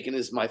bacon. Bacon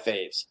is my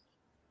faves.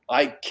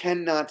 I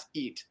cannot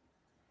eat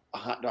a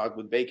hot dog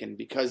with bacon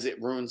because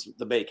it ruins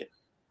the bacon.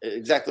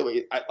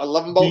 Exactly what I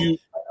love them both.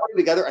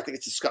 Together, I think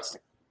it's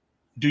disgusting.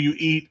 Do you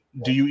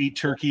eat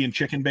turkey and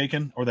chicken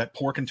bacon, or that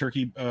pork and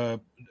turkey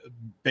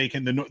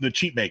bacon, the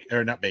cheap bacon,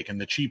 or not bacon,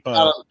 the cheap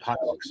hot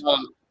dogs?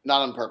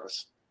 Not on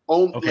purpose.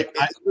 Okay, like,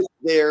 if it's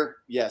there,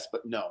 yes,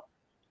 but no.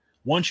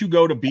 Once you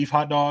go to beef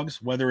hot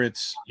dogs, whether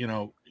it's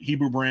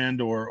Hebrew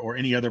brand or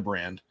any other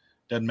brand,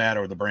 doesn't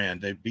matter the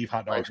brand. Beef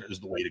hot dogs is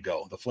the way to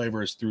go. The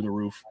flavor is through the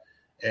roof,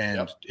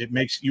 and it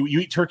makes you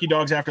eat turkey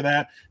dogs after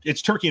that.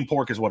 It's turkey and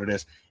pork is what it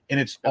is, and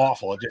it's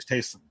awful. It just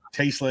tastes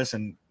tasteless,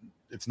 and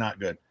it's not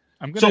good.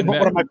 But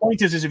one of my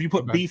points is if you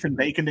put beef and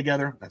bacon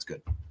together, that's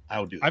good.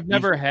 I would do that. I've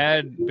never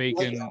had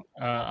bacon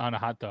on a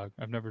hot dog.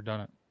 I've never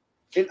done it.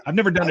 I've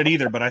never done it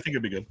either, but I think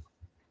it'd be good.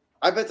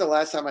 I bet the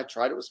last time I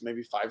tried it was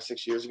maybe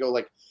 5-6 years ago.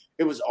 Like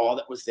it was all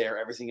that was there.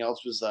 Everything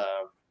else was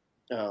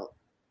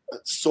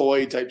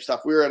soy type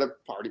stuff. We were at a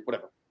party,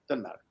 whatever.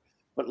 Doesn't matter.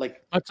 But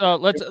like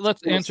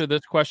let's answer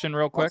this question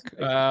real quick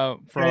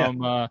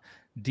from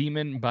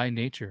Demon by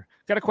Nature.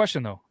 Got a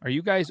question though. Are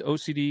you guys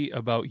OCD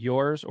about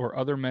yours or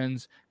other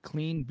men's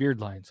clean beard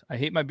lines? I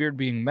hate my beard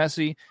being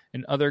messy,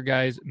 and other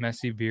guys'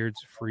 messy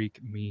beards freak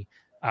me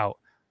out.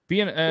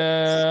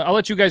 I'll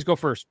let you guys go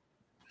first.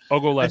 I'll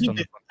go last on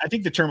this one. I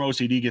think the term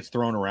OCD gets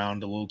thrown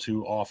around a little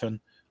too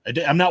often.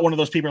 I'm not one of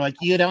those people like,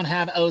 you don't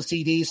have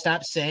OCD.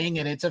 Stop saying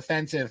it. It's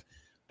offensive.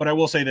 But I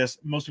will say this.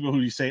 Most people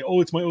who say, oh,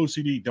 it's my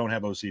OCD, don't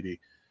have OCD.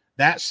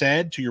 That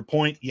said, to your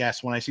point,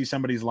 yes, when I see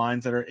somebody's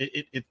lines that are,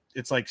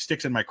 it's like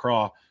sticks in my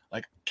craw.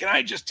 Like, can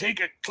I just take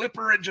a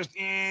clipper and just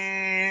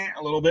a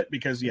little bit?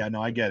 Because,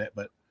 I get it.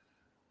 But,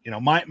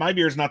 my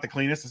beard is not the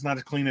cleanest. It's not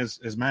as clean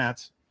as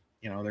Matt's.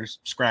 There's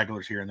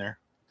scragglers here and there.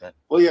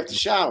 Well, you have to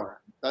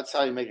shower. That's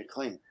how you make it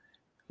clean.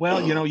 Well,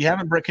 you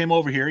haven't came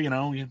over here, you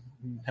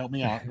help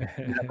me out.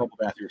 That bubble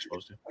bath you're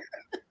supposed to.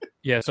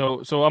 Yeah, so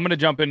I'm going to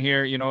jump in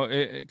here,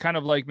 kind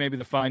of like maybe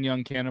the Fine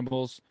Young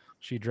Cannibals,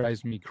 She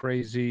Drives Me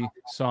Crazy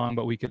song,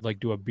 but we could like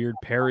do a beard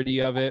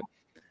parody of it.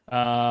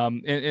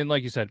 And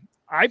like you said,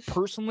 I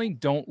personally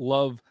don't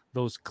love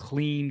those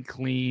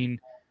clean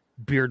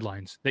beard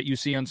lines that you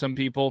see on some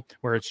people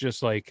where it's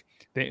just like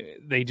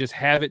they just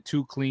have it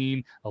too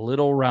clean, a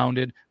little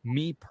rounded.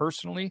 Me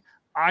personally,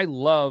 I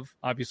love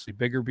obviously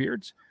bigger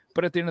beards,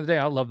 but at the end of the day,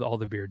 I love all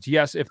the beards.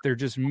 Yes, if they're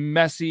just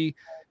messy,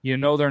 they're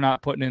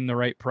not putting in the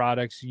right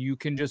products. You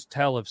can just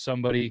tell if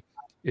somebody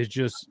is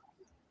just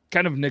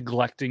kind of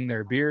neglecting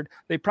their beard.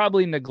 They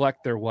probably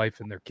neglect their wife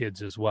and their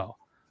kids as well.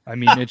 I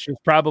mean, it's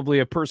just probably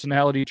a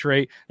personality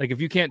trait. Like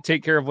if you can't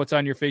take care of what's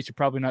on your face, you're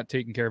probably not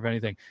taking care of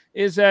anything.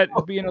 Is that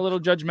being a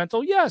little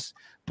judgmental? Yes.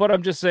 But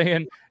I'm just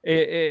saying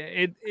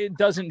it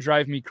doesn't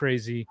drive me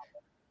crazy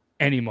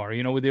anymore,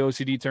 with the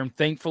OCD term.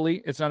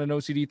 Thankfully, it's not an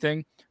OCD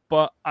thing,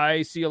 but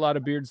I see a lot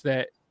of beards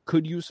that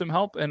could use some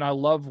help. And I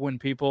love when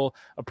people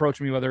approach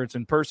me, whether it's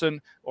in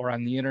person or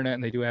on the internet,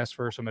 and they do ask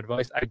for some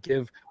advice. I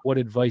give what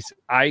advice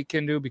I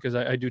can do because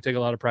I do take a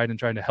lot of pride in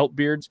trying to help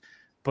beards.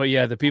 But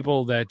yeah, the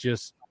people that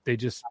they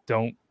just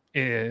don't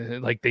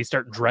like they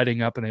start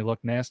dreading up and they look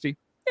nasty.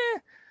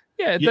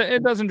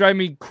 It doesn't drive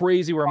me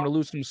crazy where I'm going to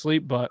lose some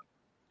sleep, but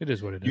it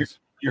is what it is.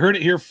 You heard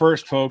it here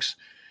first, folks.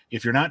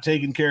 If you're not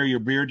taking care of your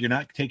beard, you're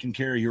not taking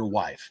care of your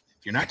wife.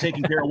 If you're not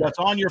taking care of what's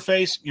on your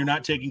face, you're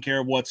not taking care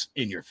of what's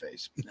in your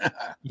face.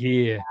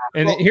 Yeah.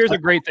 And here's a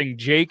great thing.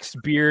 Jake's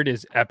beard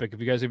is epic. If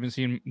you guys haven't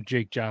seen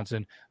Jake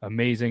Johnson,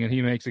 amazing. And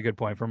he makes a good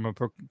point. From a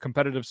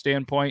competitive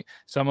standpoint,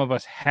 some of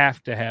us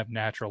have to have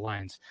natural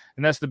lines.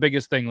 And that's the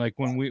biggest thing. Like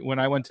when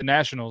I went to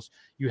nationals,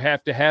 you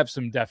have to have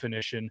some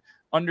definition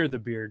under the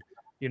beard.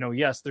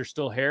 Yes, there's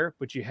still hair,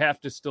 but you have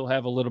to still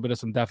have a little bit of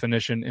some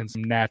definition and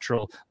some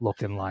natural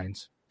looking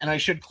lines. And I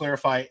should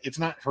clarify, it's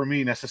not for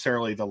me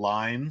necessarily the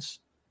lines.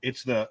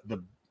 It's the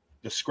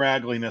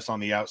scraggliness on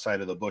the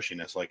outside of the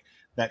bushiness. Like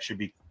that should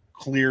be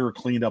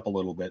cleaned up a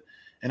little bit.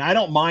 And I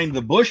don't mind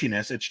the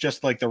bushiness. It's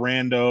just like the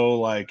rando,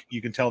 like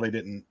you can tell they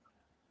didn't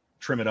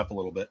trim it up a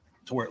little bit.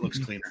 to where it looks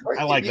cleaner. Right.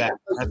 I like that.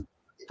 That's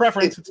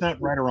preference. It's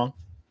not right or wrong.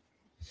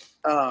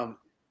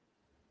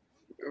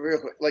 Real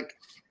quick, like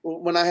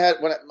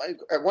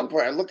at one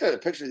point I looked at a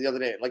picture the other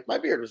day, like my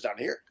beard was down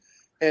here,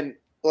 and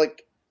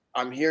like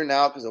I'm here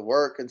now because of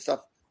work and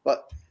stuff.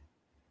 But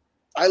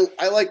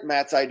I like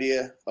Matt's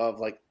idea of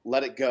like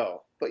let it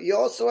go, but you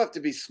also have to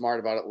be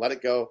smart about it. Let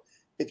it go.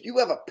 If you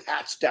have a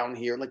patch down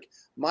here, like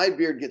my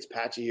beard gets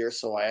patchy here,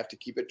 so I have to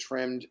keep it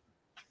trimmed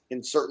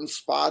in certain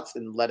spots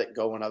and let it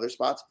go in other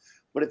spots.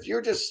 But if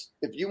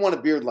you want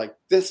a beard like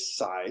this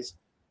size,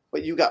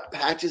 but you got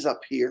patches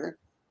up here,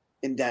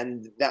 and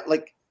then that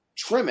like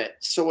trim it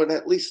so it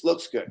at least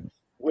looks good,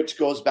 which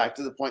goes back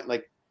to the point,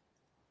 like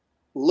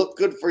look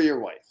good for your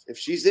wife. If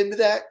she's into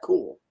that,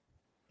 cool.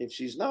 If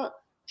she's not,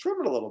 trim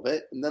it a little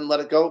bit and then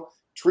let it go.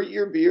 Treat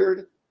your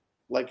beard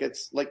like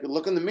it's like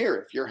look in the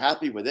mirror. If you're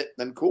happy with it,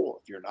 then cool.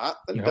 If you're not,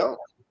 then don't.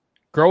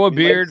 Grow a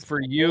beard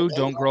for you.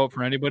 Don't grow it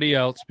for anybody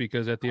else,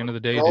 because at the end of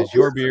the day, it is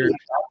your beard,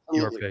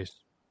 your face.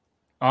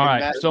 All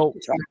right. So,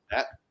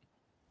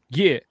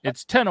 yeah,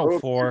 it's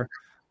 10:04.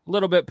 A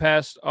little bit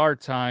past our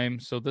time,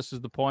 so this is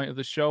the point of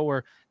the show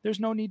where there's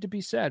no need to be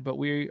sad, but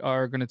we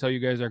are going to tell you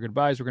guys our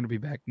goodbyes. We're going to be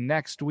back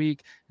next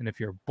week, and if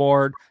you're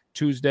bored,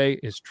 Tuesday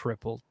is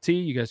Triple T.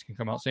 You guys can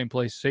come out same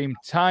place, same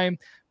time,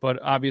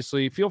 but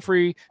obviously feel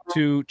free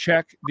to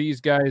check these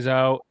guys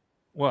out.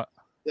 What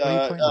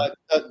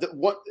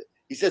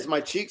he says, my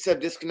cheeks have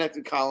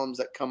disconnected columns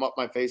that come up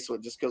my face, so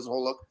it just gives a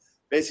whole look.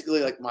 Basically,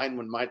 like mine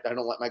when I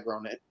don't let my grow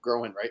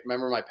in, right?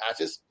 Remember my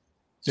patches?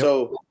 Yep.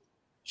 So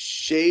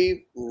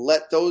shave,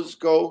 let those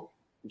go,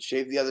 and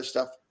shave the other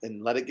stuff,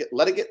 and let it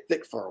get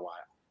thick for a while,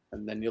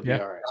 and then you'll be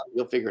all right.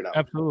 You'll figure it out.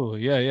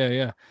 Absolutely,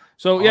 yeah.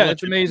 So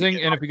it's amazing.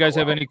 And if you guys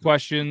have any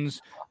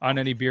questions on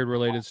any beard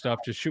related stuff,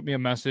 just shoot me a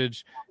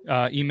message.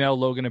 Email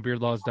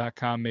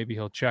Logan@beardlaws.com. Maybe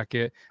he'll check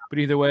it. But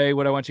either way,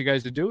 what I want you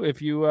guys to do,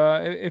 if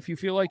you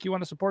feel like you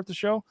want to support the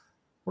show,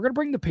 we're gonna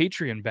bring the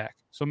Patreon back.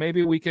 So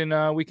maybe we can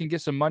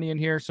get some money in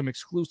here, some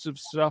exclusive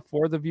stuff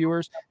for the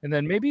viewers, and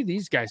then maybe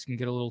these guys can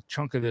get a little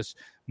chunk of this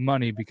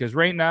money, because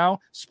right now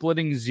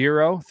splitting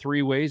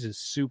 3 ways is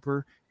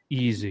super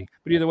easy.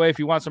 But either way, if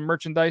you want some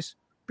merchandise,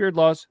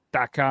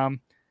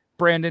 beardlaws.com.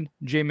 Brandon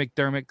J.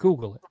 McDermott,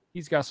 Google it.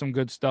 He's got some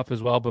good stuff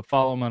as well, but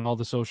follow him on all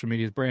the social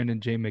medias, Brandon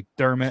J.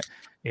 McDermott.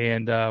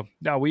 And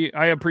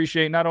I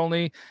appreciate not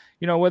only,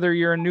 whether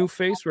you're a new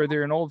face, whether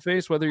you're an old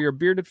face, whether you're a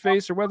bearded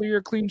face, or whether you're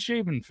a clean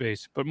shaven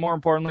face. But more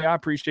importantly, I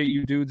appreciate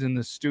you dudes in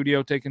the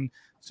studio taking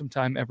some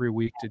time every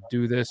week to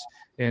do this.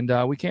 And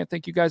we can't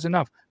thank you guys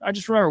enough. I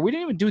just remember, we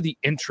didn't even do the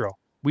intro.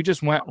 We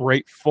just went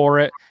right for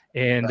it.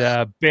 And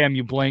bam,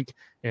 you blink,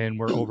 and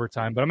we're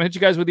overtime. But I'm going to hit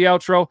you guys with the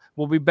outro.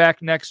 We'll be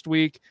back next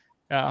week.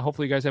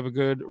 Hopefully you guys have a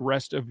good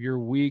rest of your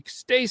week.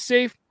 Stay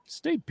safe.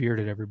 Stay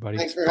bearded, everybody.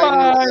 Thanks for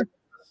having me.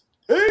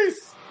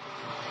 Peace.